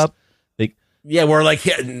 rogue cop. Where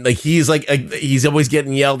he's always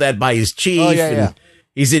getting yelled at by his chief. Oh, yeah.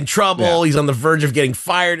 He's in trouble. Yeah. He's on the verge of getting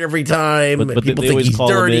fired every time. But people they think always he's call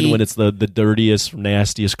dirty. him in when it's the dirtiest,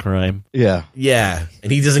 nastiest crime. Yeah. Yeah.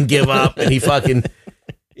 And he doesn't give up. And he fucking,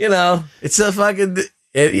 it's a fucking,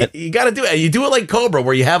 you got to do it. You do it like Cobra,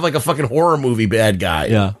 where you have a fucking horror movie bad guy.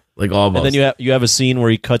 Yeah. Like almost. And then you have a scene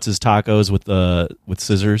where he cuts his tacos with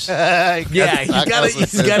scissors. Yeah, he's got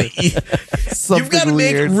to. You've got to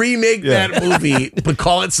remake that movie, but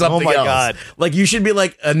call it something else. God. Like you should be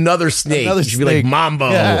like another snake. You should be like Mambo.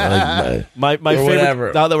 My favorite.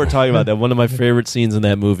 whatever. Now that we're talking about that, one of my favorite scenes in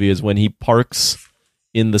that movie is when he parks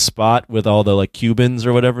in the spot with all the like Cubans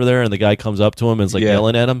or whatever there, and the guy comes up to him and is like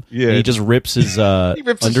yelling at him. Yeah, and he just rips his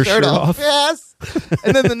undershirt off. Yes.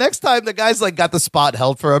 And then the next time the guy's like got the spot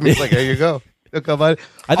held for him, he's like, "Here you go." Come on.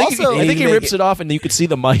 I think he rips it off, and you could see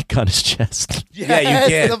the mic on his chest. Yeah, you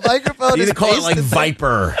can. The microphone. You need to call it like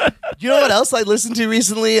Viper. You know what else I listened to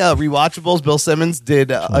recently? Rewatchables. Bill Simmons did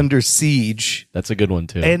Under Siege. That's a good one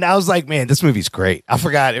too. And I was like, man, this movie's great. I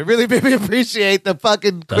forgot. It really made me appreciate the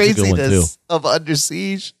fucking craziness of Under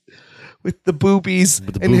Siege. With the boobies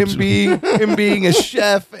and him being a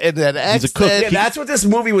chef and an accent. He's a cook. Yeah, that's what this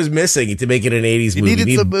movie was missing to make it an 80s movie. It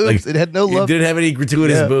needed some boobs. It had no love. It didn't have any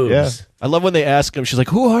gratuitous boobs. Yeah. I love when they ask him, she's like,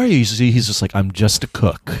 "Who are you?" He's just like, "I'm just a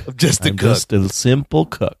cook. I'm just a simple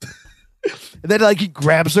cook." And then like he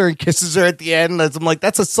grabs her and kisses her at the end. And I'm like,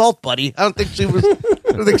 that's assault, buddy. I don't think she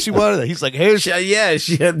wanted that. He's like, here's she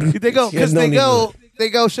had. They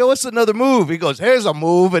go, show us another move. He goes, here's a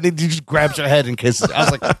move, and he just grabs her head and kisses her. I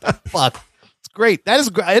was like, what the fuck? It's great. That is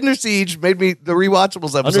great. Under Siege made me the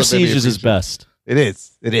rewatchables episode. Under Siege is his best. It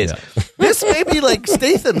is. Yeah. This may be like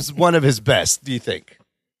Statham's one of his best. Do you think?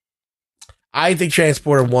 I think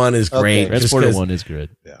Transporter 1 is great. Okay. Transporter 1 is good.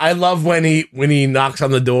 Yeah. I love when he knocks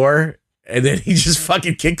on the door. And then he just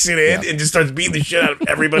fucking kicks it in and just starts beating the shit out of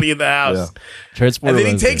everybody in the house. Yeah. Transporter, and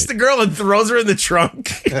then he takes the girl and throws her in the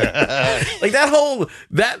trunk. Like that whole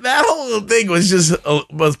thing was just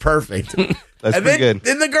was perfect. That's and pretty good.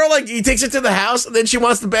 Then the girl he takes it to the house and then she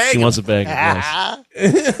wants to bang. Wants to bang. Yes.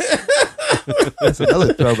 That's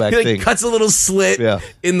another throwback he thing. Cuts a little slit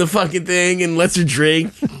in the fucking thing and lets her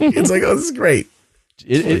drink. It's like, oh, this is great.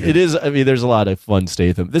 It is. I mean, there's a lot of fun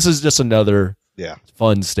Statham. This is just another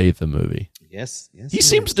fun Statham movie. Yes. He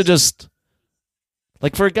seems to just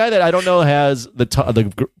like, for a guy that I don't know has the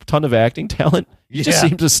ton of acting talent. He just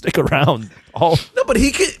seems to stick around. No, but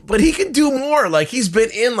he could do more. Like he's been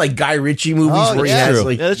in like Guy Ritchie movies where he has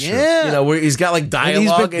like that's true. You know, where he's got like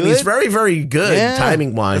dialogue and he's very, very good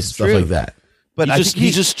timing wise and stuff like that. But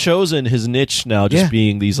he's just chosen his niche now, just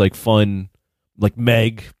being these like fun. Like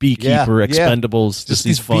Meg, Beekeeper, Expendables, just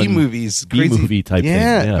these fun B-movies, B-movie type thing.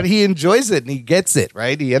 Yeah, but he enjoys it and he gets it,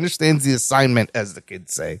 right? He understands the assignment, as the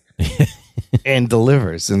kids say, and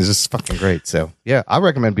delivers, and it's just fucking great. So, yeah, I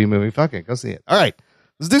recommend B-movie. Fuck it, go see it. All right,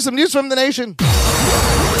 let's do some news from the nation.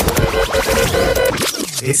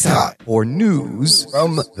 It's time for news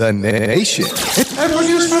from the nation. It's time for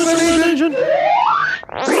news from the nation.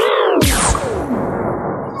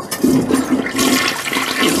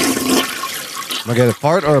 Am I going to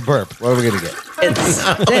fart or a burp? What are we going to get? It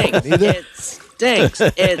stinks. It stinks.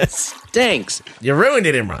 It stinks. You ruined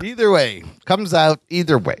it, Imran. Either way, comes out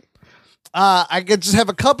either way. I could just have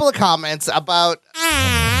a couple of comments about.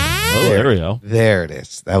 Oh, there we go. There it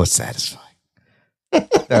is. That was satisfying.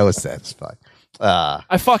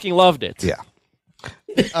 I fucking loved it. Yeah.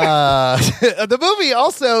 The movie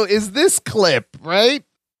also is this clip, right?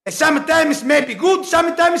 Sometimes may be good,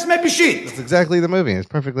 sometimes may be shit. That's exactly the movie. It's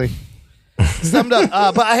perfectly summed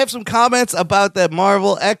up. But I have some comments about that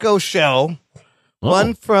Marvel Echo show.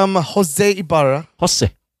 One from Jose Ibarra.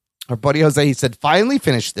 Our buddy Jose, he said, finally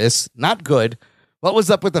finished this. Not good. What was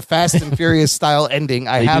up with the Fast and Furious style ending?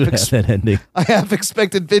 I have that ending. I have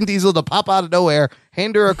expected Vin Diesel to pop out of nowhere,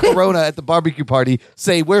 hand her a Corona at the barbecue party,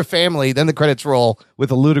 say, we're family, then the credits roll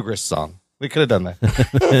with a ludicrous song. We could have done that.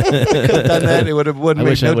 It wouldn't make no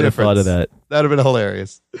difference. I would have thought of that. That would have been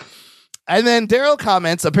hilarious. And then Daryl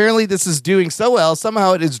comments, apparently this is doing so well,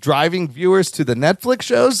 somehow it is driving viewers to the Netflix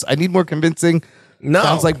shows. I need more convincing. No.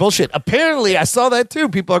 Sounds like bullshit. Apparently, I saw that too.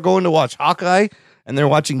 People are going to watch Hawkeye, and they're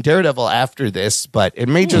watching Daredevil after this, but it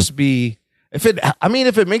may just be, if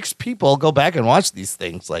it makes people go back and watch these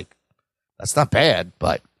things, like, that's not bad,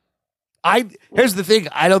 but here's the thing,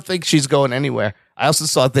 I don't think she's going anywhere. I also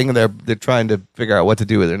saw a thing they're trying to figure out what to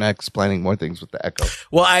do with her next, planning more things with the Echo.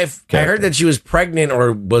 Well, I heard that she was pregnant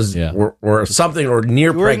or was or something or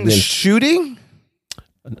near pregnant. Shooting?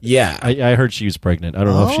 Yeah, I heard she was pregnant. I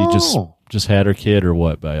don't know if she just had her kid or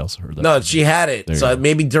what, but I also heard that. No, she had it. So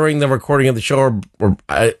maybe during the recording of the show, or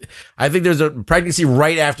I think there's a pregnancy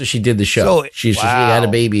right after she did the show. So, she had a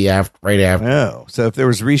baby right after. Oh, so if there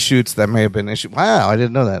was reshoots, that may have been an issue. Wow, I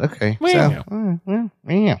didn't know that. Okay.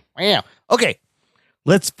 Okay.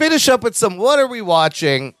 Let's finish up with some. What are we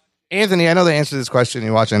watching? Anthony, I know the answer to this question.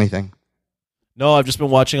 You watch anything? No, I've just been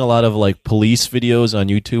watching a lot of like police videos on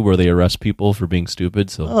YouTube where they arrest people for being stupid.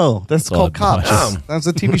 So that's called Cops. That's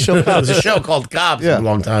a TV show. There was a show called Cops a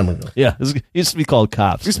long time ago. Yeah, it used to be called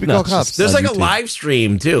Cops. There's like a live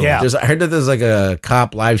stream too. Yeah. I heard that there's like a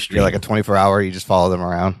cop live stream. You're like a 24-hour. You just follow them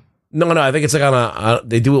around. No, I think it's like on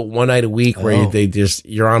they do it one night a week where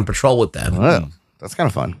you're on patrol with them. Oh, that's kind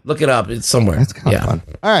of fun. Look it up. It's somewhere. That's kind of fun.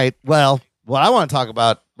 All right. Well, what I want to talk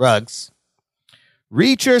about, Rugs.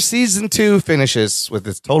 Reacher season 2 finishes with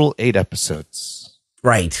its total 8 episodes.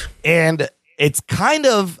 Right. And it's kind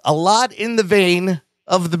of a lot in the vein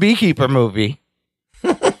of the Beekeeper movie.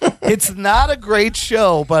 It's not a great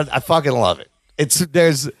show, but I fucking love it.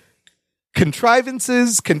 There's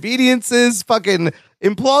contrivances, conveniences, fucking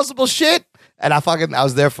implausible shit, and I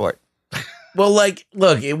was there for it. Well, like,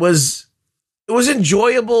 look, it was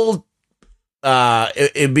enjoyable.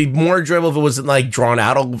 It'd be more enjoyable if it wasn't like drawn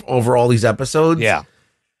out over all these episodes. Yeah,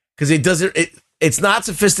 because it's not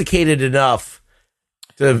sophisticated enough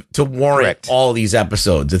to warrant all these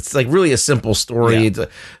episodes. It's like really a simple story. Yeah.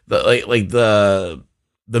 It's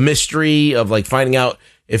the mystery of like finding out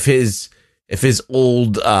if his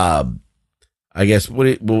old I guess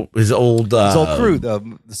his old crew,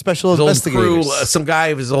 the special investigators, crew, some guy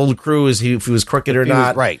of his old crew if he was crooked or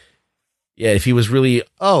not, right? Yeah, if he was really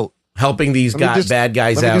helping these bad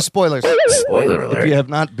guys let me out. do spoilers. Spoiler alert. If you have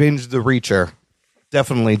not binged The Reacher,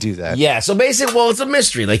 definitely do that. Yeah, so basically, it's a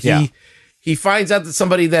mystery. Like he finds out that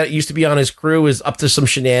somebody that used to be on his crew is up to some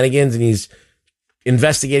shenanigans, and he's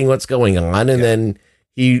investigating what's going on, and then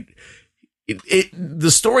the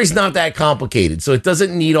story's not that complicated, so it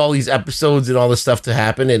doesn't need all these episodes and all this stuff to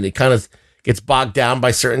happen, and it kind of gets bogged down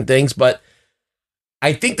by certain things. But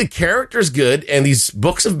I think the character's good, and these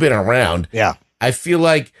books have been around. Yeah, I feel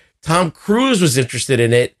like Tom Cruise was interested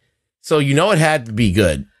in it, so it had to be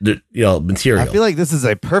good. Material. I feel like this is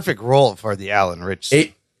a perfect role for the Alan Rich.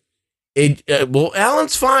 Well,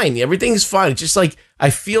 Alan's fine. Everything's fine. It's just like I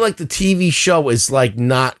feel like the TV show is like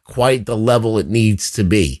not quite the level it needs to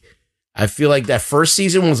be. I feel like that first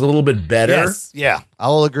season was a little bit better. Yes, yeah, I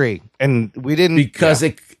will agree. And we didn't because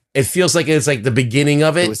it feels like it's like the beginning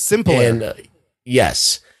of it. It was simpler. And,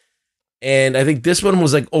 yes, and I think this one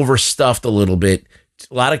was like overstuffed a little bit.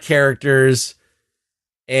 A lot of characters,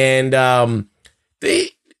 and they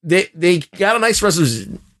got a nice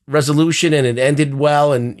resolution, and it ended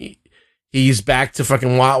well, and he's back to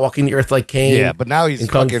fucking walking the earth like Caine. Yeah, but now he's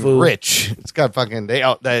fucking rich. It's got fucking they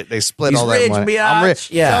split all that money. I'm rich.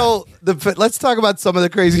 Yeah. So let's talk about some of the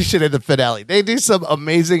crazy shit in the finale. They do some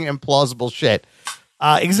amazing and plausible shit.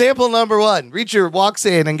 Example number 1: Reacher walks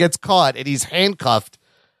in and gets caught, and he's handcuffed,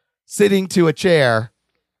 sitting on a chair,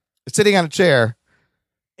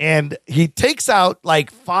 and he takes out like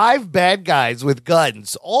 5 bad guys with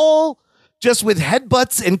guns, all just with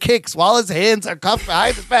headbutts and kicks while his hands are cuffed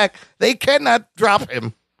behind his back. They cannot drop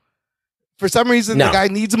him. For some reason, the guy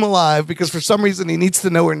needs him alive because for some reason he needs to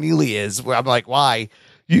know where Neely is. Where I'm like, why?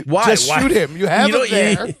 Why? Shoot him. You have him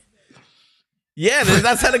there. Yeah,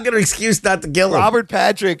 that's not a good excuse not to kill him. Robert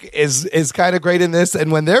Patrick is kind of great in this.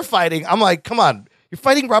 And when they're fighting, I'm like, come on. You're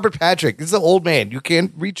fighting Robert Patrick. This is an old man. You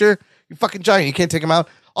can't reach her. You're fucking giant. You can't take him out.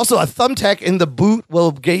 Also, a thumbtack in the boot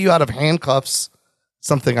will get you out of handcuffs.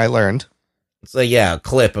 Something I learned. It's like, a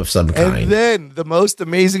clip of some kind. And then the most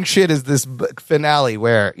amazing shit is this finale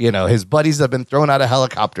where, his buddies have been thrown out of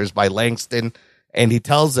helicopters by Langston. And he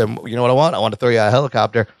tells them, you know what I want? I want to throw you out of a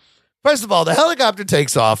helicopter. First of all, the helicopter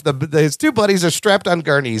takes off. His 2 buddies are strapped on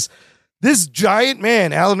gurneys. This giant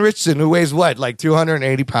man, Alan Richardson, who weighs like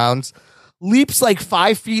 280 pounds, leaps like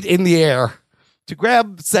 5 feet in the air to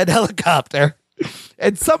grab said helicopter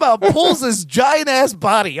and somehow pulls his giant ass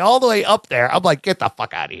body all the way up there. I'm like, get the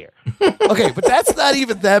fuck out of here. Okay, but that's not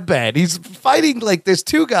even that bad. He's fighting there's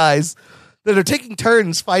 2 guys that are taking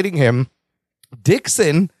turns fighting him.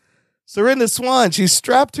 Dixon, Serinda Swan, she's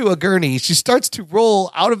strapped to a gurney. She starts to roll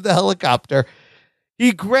out of the helicopter.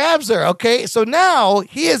 He grabs her, okay? So now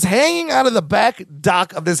he is hanging out of the back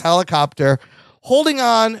dock of this helicopter, holding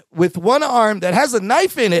on with one arm that has a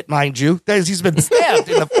knife in it, mind you. He's been stabbed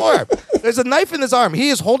in the forearm. There's a knife in his arm. He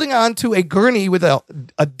is holding on to a gurney with an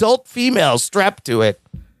adult female strapped to it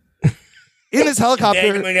in his helicopter.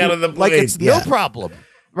 Dangling out of the like it's no problem,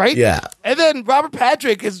 right? Yeah. And then Robert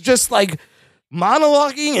Patrick is just like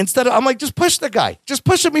monologuing instead of, I'm like, just push the guy. Just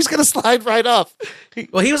push him. He's going to slide right off. He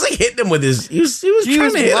was like hitting him with his, he was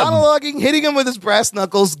trying to hit him. Monologuing, hitting him with his brass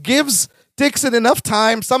knuckles, gives Dixon enough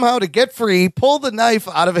time somehow to get free, pull the knife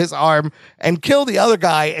out of his arm, and kill the other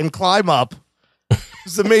guy and climb up.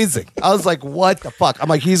 It's amazing. I was like, what the fuck? I'm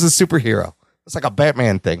like, he's a superhero. It's like a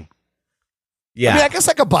Batman thing. Yeah. I mean, I guess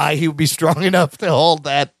I could buy he would be strong enough to hold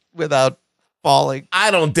that without falling.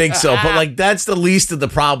 I don't think so, but like that's the least of the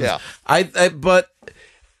problems. Yeah. But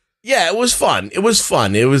yeah, it was fun. It was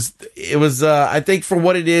fun. It was. I think for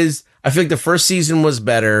what it is, I feel like the first season was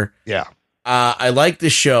better. Yeah. I like the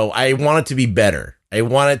show. I want it to be better. I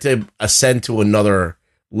want it to ascend to another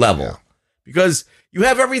level because you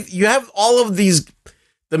have all of these,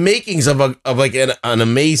 the makings of an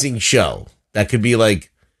amazing show that could be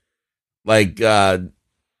like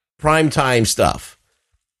prime time stuff.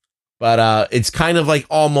 But it's kind of like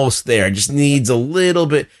almost there. It just needs a little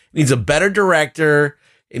bit. It needs a better director.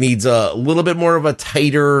 It needs a little bit more of a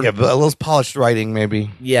tighter, but a little polished writing, maybe.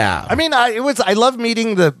 Yeah, I mean, I love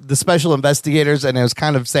meeting the special investigators, and it was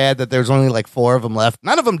kind of sad that there's only like 4 of them left.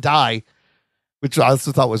 None of them die, which I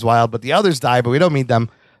also thought was wild. But the others die, but we don't meet them.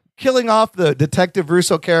 Killing off the Detective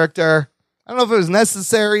Russo character, I don't know if it was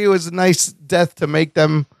necessary. It was a nice death to make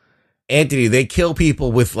them. Anthony, they kill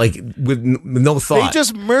people with no thought. They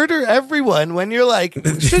just murder everyone when you're like,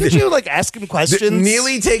 shouldn't you like ask him questions?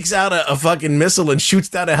 Neely takes out a fucking missile and shoots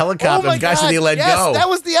down a helicopter. Oh the guy said they let go. That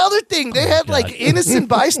was the other thing. They had like innocent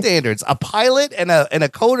bystanders, a pilot and a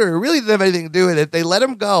coder who really didn't have anything to do with it. They let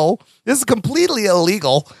him go. This is completely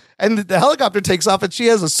illegal. And the helicopter takes off and she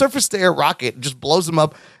has a surface to air rocket and just blows him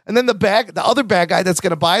up. And then the other bad guy that's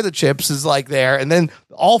going to buy the chips is like there. And then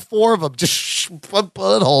all 4 of them just put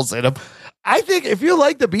bullet holes in him. I think if you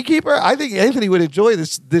like The Beekeeper, I think Anthony would enjoy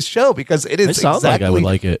this show because it is sounds like I would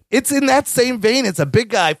like it. It's in that same vein. It's a big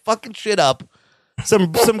guy fucking shit up.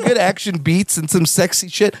 Some good action beats and some sexy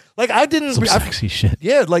shit. Like sexy shit.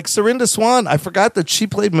 Yeah, like Serinda Swan. I forgot that she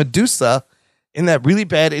played Medusa in that really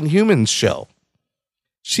bad Inhumans show.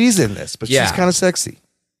 She's in this, but she's kind of sexy.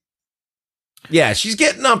 Yeah, she's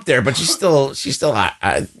getting up there, but she's still she's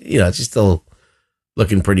still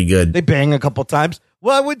looking pretty good. They bang a couple times.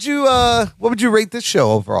 What would you rate this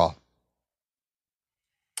show overall?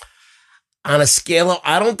 On a scale of,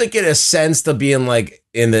 I don't think it ascends to being like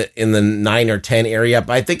in the 9 or 10 area,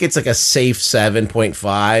 but I think it's like a safe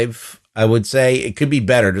 7.5. I would say it could be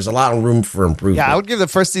better. There's a lot of room for improvement. Yeah, I would give the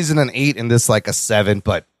first season an 8 and this like a 7,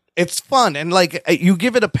 but it's fun. And like you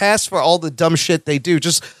give it a pass for all the dumb shit they do.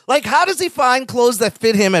 Just like, how does he find clothes that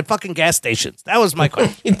fit him at fucking gas stations? That was my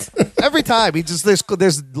question. Every time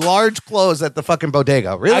there's large clothes at the fucking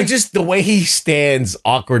bodega. Really? The way he stands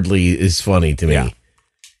awkwardly is funny to me. Yeah.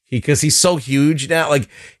 Because he's so huge now. Like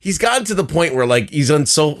he's gotten to the point where like he's on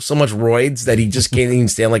so much roids that he just can't even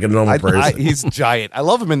stand like a normal person. He's giant. I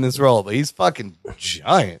love him in this role, but he's fucking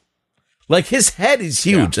giant. Like his head is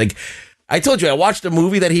huge. Yeah. Like I told you, I watched a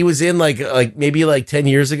movie that he was in like maybe like 10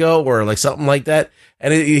 years ago or like something like that.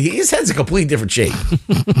 And his head's a completely different shape.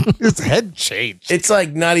 His head changed. It's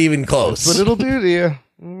like not even close. That's what it'll do to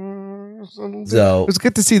you. So it was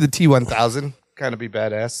good to see the T-1000 kind of be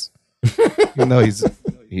badass. Even though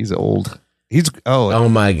he's old. Oh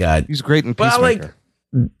my God. He's great in Peacemaker.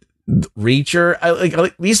 But Reacher,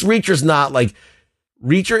 at least Reacher's not like,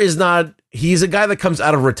 Reacher is not, he's a guy that comes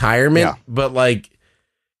out of retirement, but like,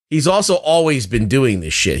 he's also always been doing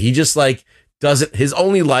this shit. He just like does it. His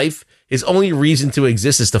only reason to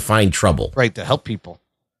exist is to find trouble. Right, to help people.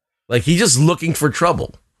 Like he's just looking for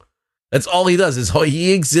trouble. That's all he does.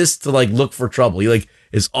 He exists to like look for trouble. He like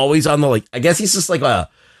is always on the like. I guess he's just like a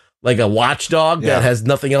watchdog that has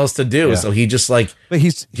nothing else to do. Yeah. So he just like, but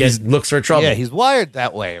he looks for trouble. Yeah, he's wired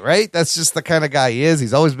that way, right? That's just the kind of guy he is.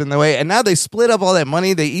 He's always been that way. And now they split up all that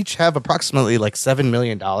money. They each have approximately like $7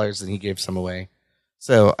 million, and he gave some away.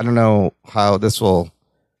 So I don't know how this will,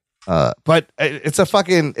 but it's a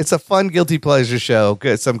fun guilty pleasure show.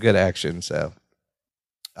 Good, some good action. So,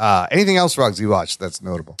 anything else, Ruggs, you watched that's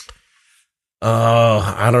notable?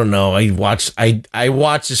 Oh, I don't know. I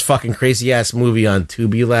watched this fucking crazy ass movie on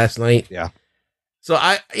Tubi last night. Yeah. So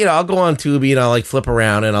I'll go on Tubi and I'll like flip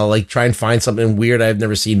around and I'll like try and find something weird I've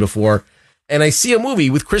never seen before, and I see a movie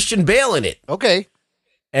with Christian Bale in it. Okay.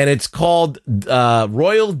 And it's called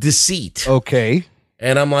Royal Deceit. Okay.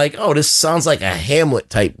 And I'm like, oh, this sounds like a Hamlet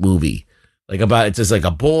type movie. Like it's just like a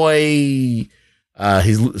boy,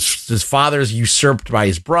 his father's usurped by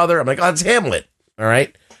his brother. I'm like, oh, it's Hamlet. All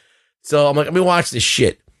right. So I'm like, let me watch this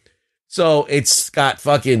shit. So it's got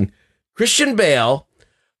fucking Christian Bale,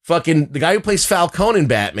 fucking the guy who plays Falcone in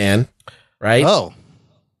Batman, right? Oh.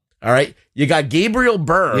 All right. You got Gabriel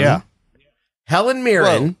Byrne, Helen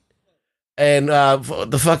Mirren, and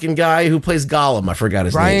the fucking guy who plays Gollum. I forgot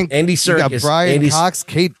his name. Andy Serkis. You got Brian Cox,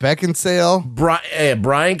 Kate Beckinsale.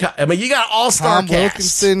 Brian Cox. I mean, you got all-star Tom cast.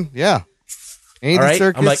 Wilkinson. Yeah. Andy all right?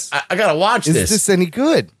 Serkis. I'm like, I got to watch this. Is this any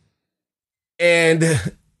good? And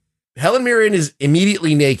Helen Mirren is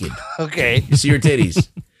immediately naked. Okay. You see her titties.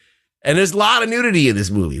 And there's a lot of nudity in this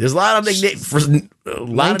movie. There's a lot of naked chicks in it.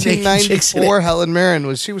 1994 Helen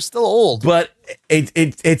Mirren she was still old. But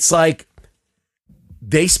it's like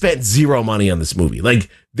they spent zero money on this movie. Like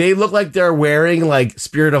they look like they're wearing like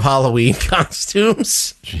Spirit of Halloween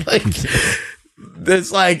costumes. Like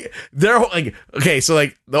it's like they're like okay, so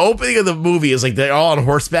like the opening of the movie is like they're all on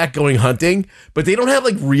horseback going hunting, but they don't have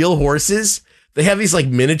like real horses. They have these like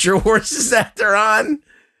miniature horses that they're on.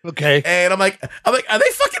 Okay. And I'm like, are they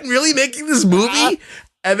fucking really making this movie?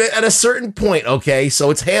 And then at a certain point, okay, so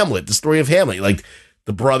it's Hamlet, the story of Hamlet. Like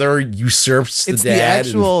the brother usurps the dad. It's the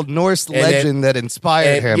actual Norse legend that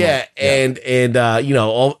inspired Hamlet. Yeah, and you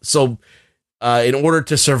know, in order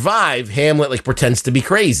to survive, Hamlet like pretends to be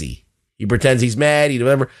crazy. He pretends he's mad,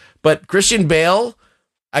 whatever. But Christian Bale,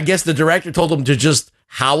 I guess the director told him to just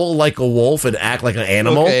howl like a wolf and act like an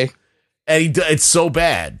animal. Okay. And it's so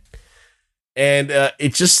bad. And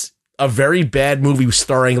it's just a very bad movie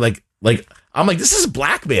starring like I'm like, this is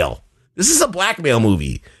blackmail. This is a blackmail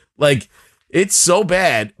movie. Like, it's so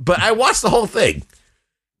bad. But I watched the whole thing.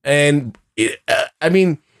 And, I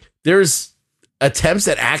mean, there's attempts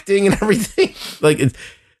at acting and everything.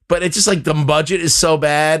 But it's just like the budget is so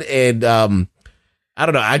bad. And I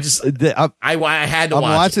don't know. I just, I had to watch it.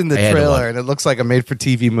 I'm watching the trailer and it looks like a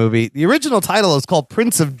made-for-TV movie. The original title is called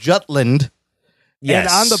Prince of Jutland.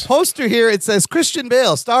 Yes. And on the poster here, it says Christian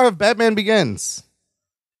Bale, star of Batman Begins.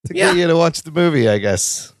 To get you to watch the movie, I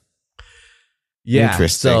guess. Yeah.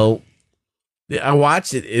 Interesting. So I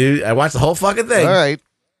watched it. I watched the whole fucking thing. All right.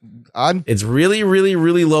 It's really, really,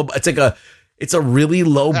 really low. It's a really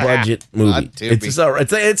low budget movie.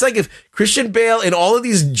 It's like if Christian Bale and all of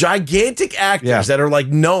these gigantic actors that are like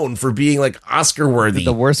known for being like Oscar worthy,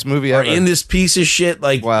 the worst movie are ever, in this piece of shit.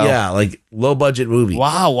 Like, like low budget movie.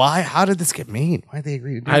 Wow. Why? How did this get made? Why did they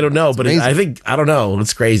agree to do I don't know, It's but amazing. I don't know.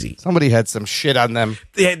 It's crazy. Somebody had some shit on them.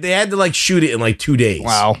 They had to like shoot it in like 2 days.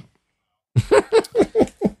 Wow.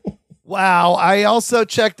 Wow. I also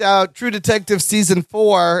checked out True Detective Season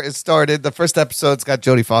 4 is started. The first episode's got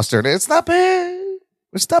Jodie Foster in it. It's not bad.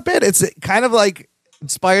 It's not bad. It's kind of like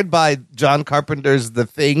inspired by John Carpenter's The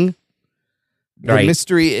Thing. The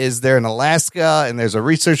mystery is they're in Alaska and there's a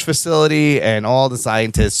research facility and all the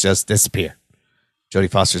scientists just disappear.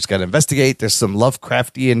 Jodie Foster's got to investigate. There's some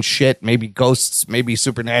Lovecraftian shit, maybe ghosts, maybe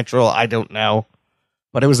supernatural. I don't know.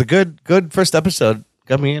 But it was a good first episode.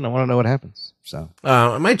 Got me in. I want to know what happens. So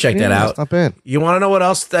I might check that out. It's not bad. You want to know what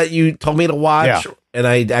else that you told me to watch? Yeah. And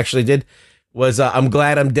I actually did. Was I'm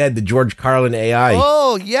Glad I'm Dead, the George Carlin AI.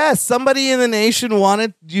 Oh, yes. Somebody in the nation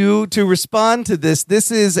wanted you to respond to this.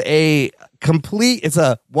 This is it's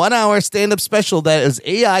a 1 hour stand-up special that is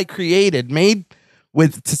AI created, made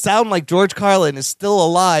to sound like George Carlin is still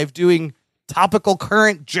alive doing topical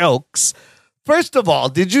current jokes. First of all,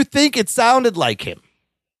 did you think it sounded like him?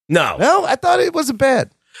 No. No, I thought it wasn't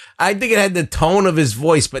bad. I think it had the tone of his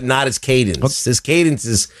voice, but not his cadence. His cadence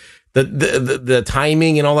is the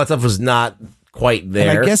timing and all that stuff was not quite there.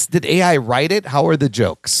 And I guess, did AI write it? How are the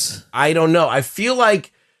jokes? I don't know. I feel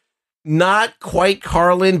like not quite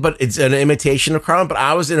Carlin, but it's an imitation of Carlin. But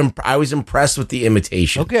I was impressed with the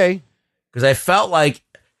imitation. Okay, because I felt like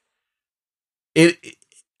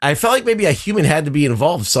I felt like maybe a human had to be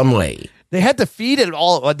involved some way. They had to feed it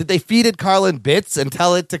all. Did they feed it Carlin bits and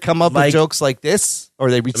tell it to come up with jokes like this, or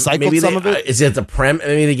they recycled some of it? Is it the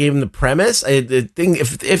maybe they gave him the premise. The thing,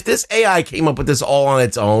 if this AI came up with this all on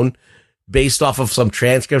its own, based off of some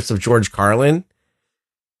transcripts of George Carlin,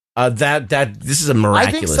 that this is a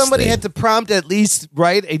miraculous. I think somebody had to prompt at least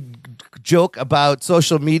write a joke about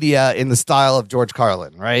social media in the style of George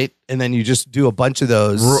Carlin, right? And then you just do a bunch of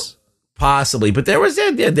those, possibly. But there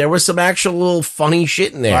was some actual funny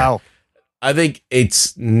shit in there. Wow. I think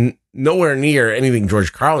it's nowhere near anything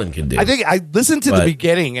George Carlin can do. I think I listened to the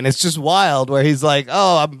beginning, and it's just wild where he's like,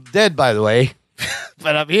 "Oh, I'm dead, by the way,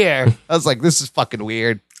 but I'm here." I was like, "This is fucking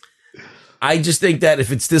weird." I just think that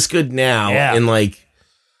if it's this good now, in like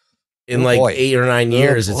 8 or 9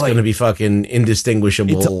 years, it's going to be fucking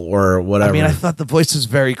indistinguishable or whatever. I mean, I thought the voice was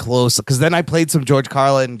very close because then I played some George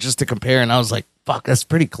Carlin just to compare, and I was like, "Fuck, that's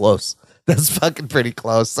pretty close. That's fucking pretty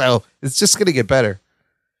close." So it's just going to get better.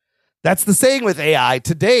 That's the saying with AI.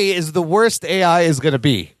 Today is the worst AI is going to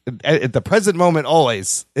be. At the present moment,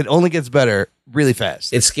 always. It only gets better really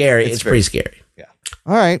fast. It's scary. It's pretty scary. Yeah.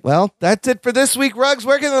 All right. Well, that's it for this week, Ruggs.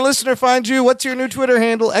 Where can the listener find you? What's your new Twitter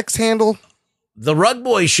handle, X handle? The Rug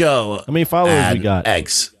Boy Show. How many followers we got?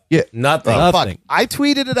 X. Yeah. Nothing. Fuck. I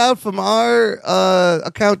tweeted it out from our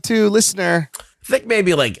account too, listener. I think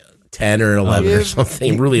maybe like 10 or 11 or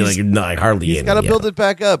something. Really, like hardly. He's got to build it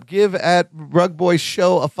back up. Give at Rug Boy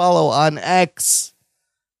Show a follow on X.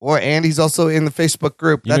 And he's also in the Facebook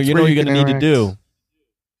group. You know what you're going to need to do?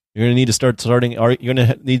 You're going to need to starting. You're going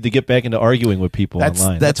to need to get back into arguing with people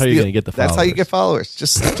online. That's how you're going to get the followers. That's how you get followers.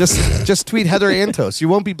 Just tweet Heather Antos. You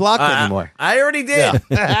won't be blocked anymore. I already did.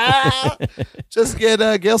 Yeah. Just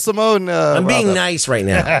get Gail Simone. I'm being nice right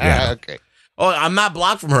now. Yeah. Okay. Oh, I'm not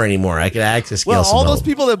blocked from her anymore. I can access Gail Well, all Simone. those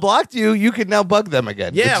people that blocked you, you can now bug them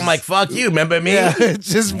again. Yeah, I'm like, fuck you. Remember me? Yeah,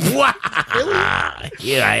 just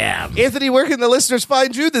Here I am. Anthony, where can the listeners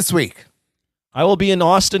find you this week? I will be in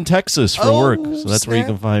Austin, Texas for work, so that's where you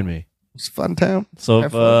can find me. It's a fun town. So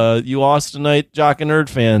if you Austinite Jock and Nerd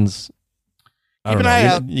fans, keep an eye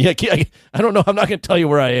out. Yeah, I don't know. I'm not going to tell you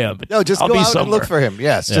where I am. But no, just I'll go be out somewhere. and look for him.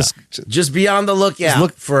 Yes, just be on the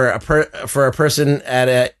lookout for a person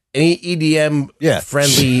at any EDM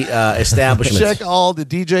friendly establishment. Check all the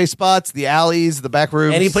DJ spots, the alleys, the back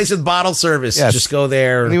rooms. Any place with bottle service, just go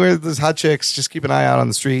there. Anywhere there's hot chicks, just keep an eye out on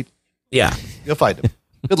the street. Yeah, you'll find them.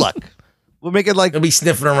 Good luck. We'll make it like he'll be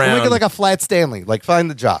sniffing around. We'll make it like a flat Stanley. Like find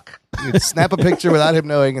the jock. You snap a picture without him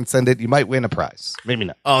knowing and send it. You might win a prize. Maybe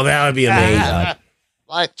not. Oh, that would be amazing.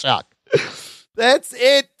 Flat jock. That's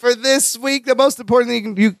it for this week. The most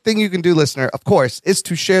important thing you can do, listener, of course, is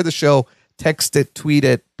to share the show. Text it, tweet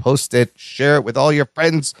it, post it, share it with all your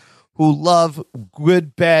friends who love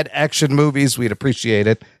good, bad action movies. We'd appreciate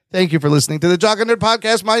it. Thank you for listening to the Jock and Nerd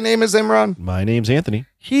Podcast. My name is Imran. My name's Anthony.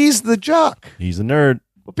 He's the jock. He's the nerd.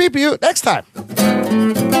 We'll peep you next time. Be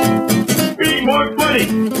more funny.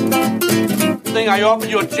 Thing I offered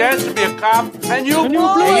you a chance to be a cop, and you blew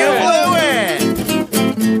it.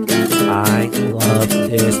 I love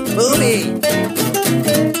this movie.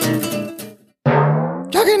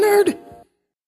 Jock and Nerd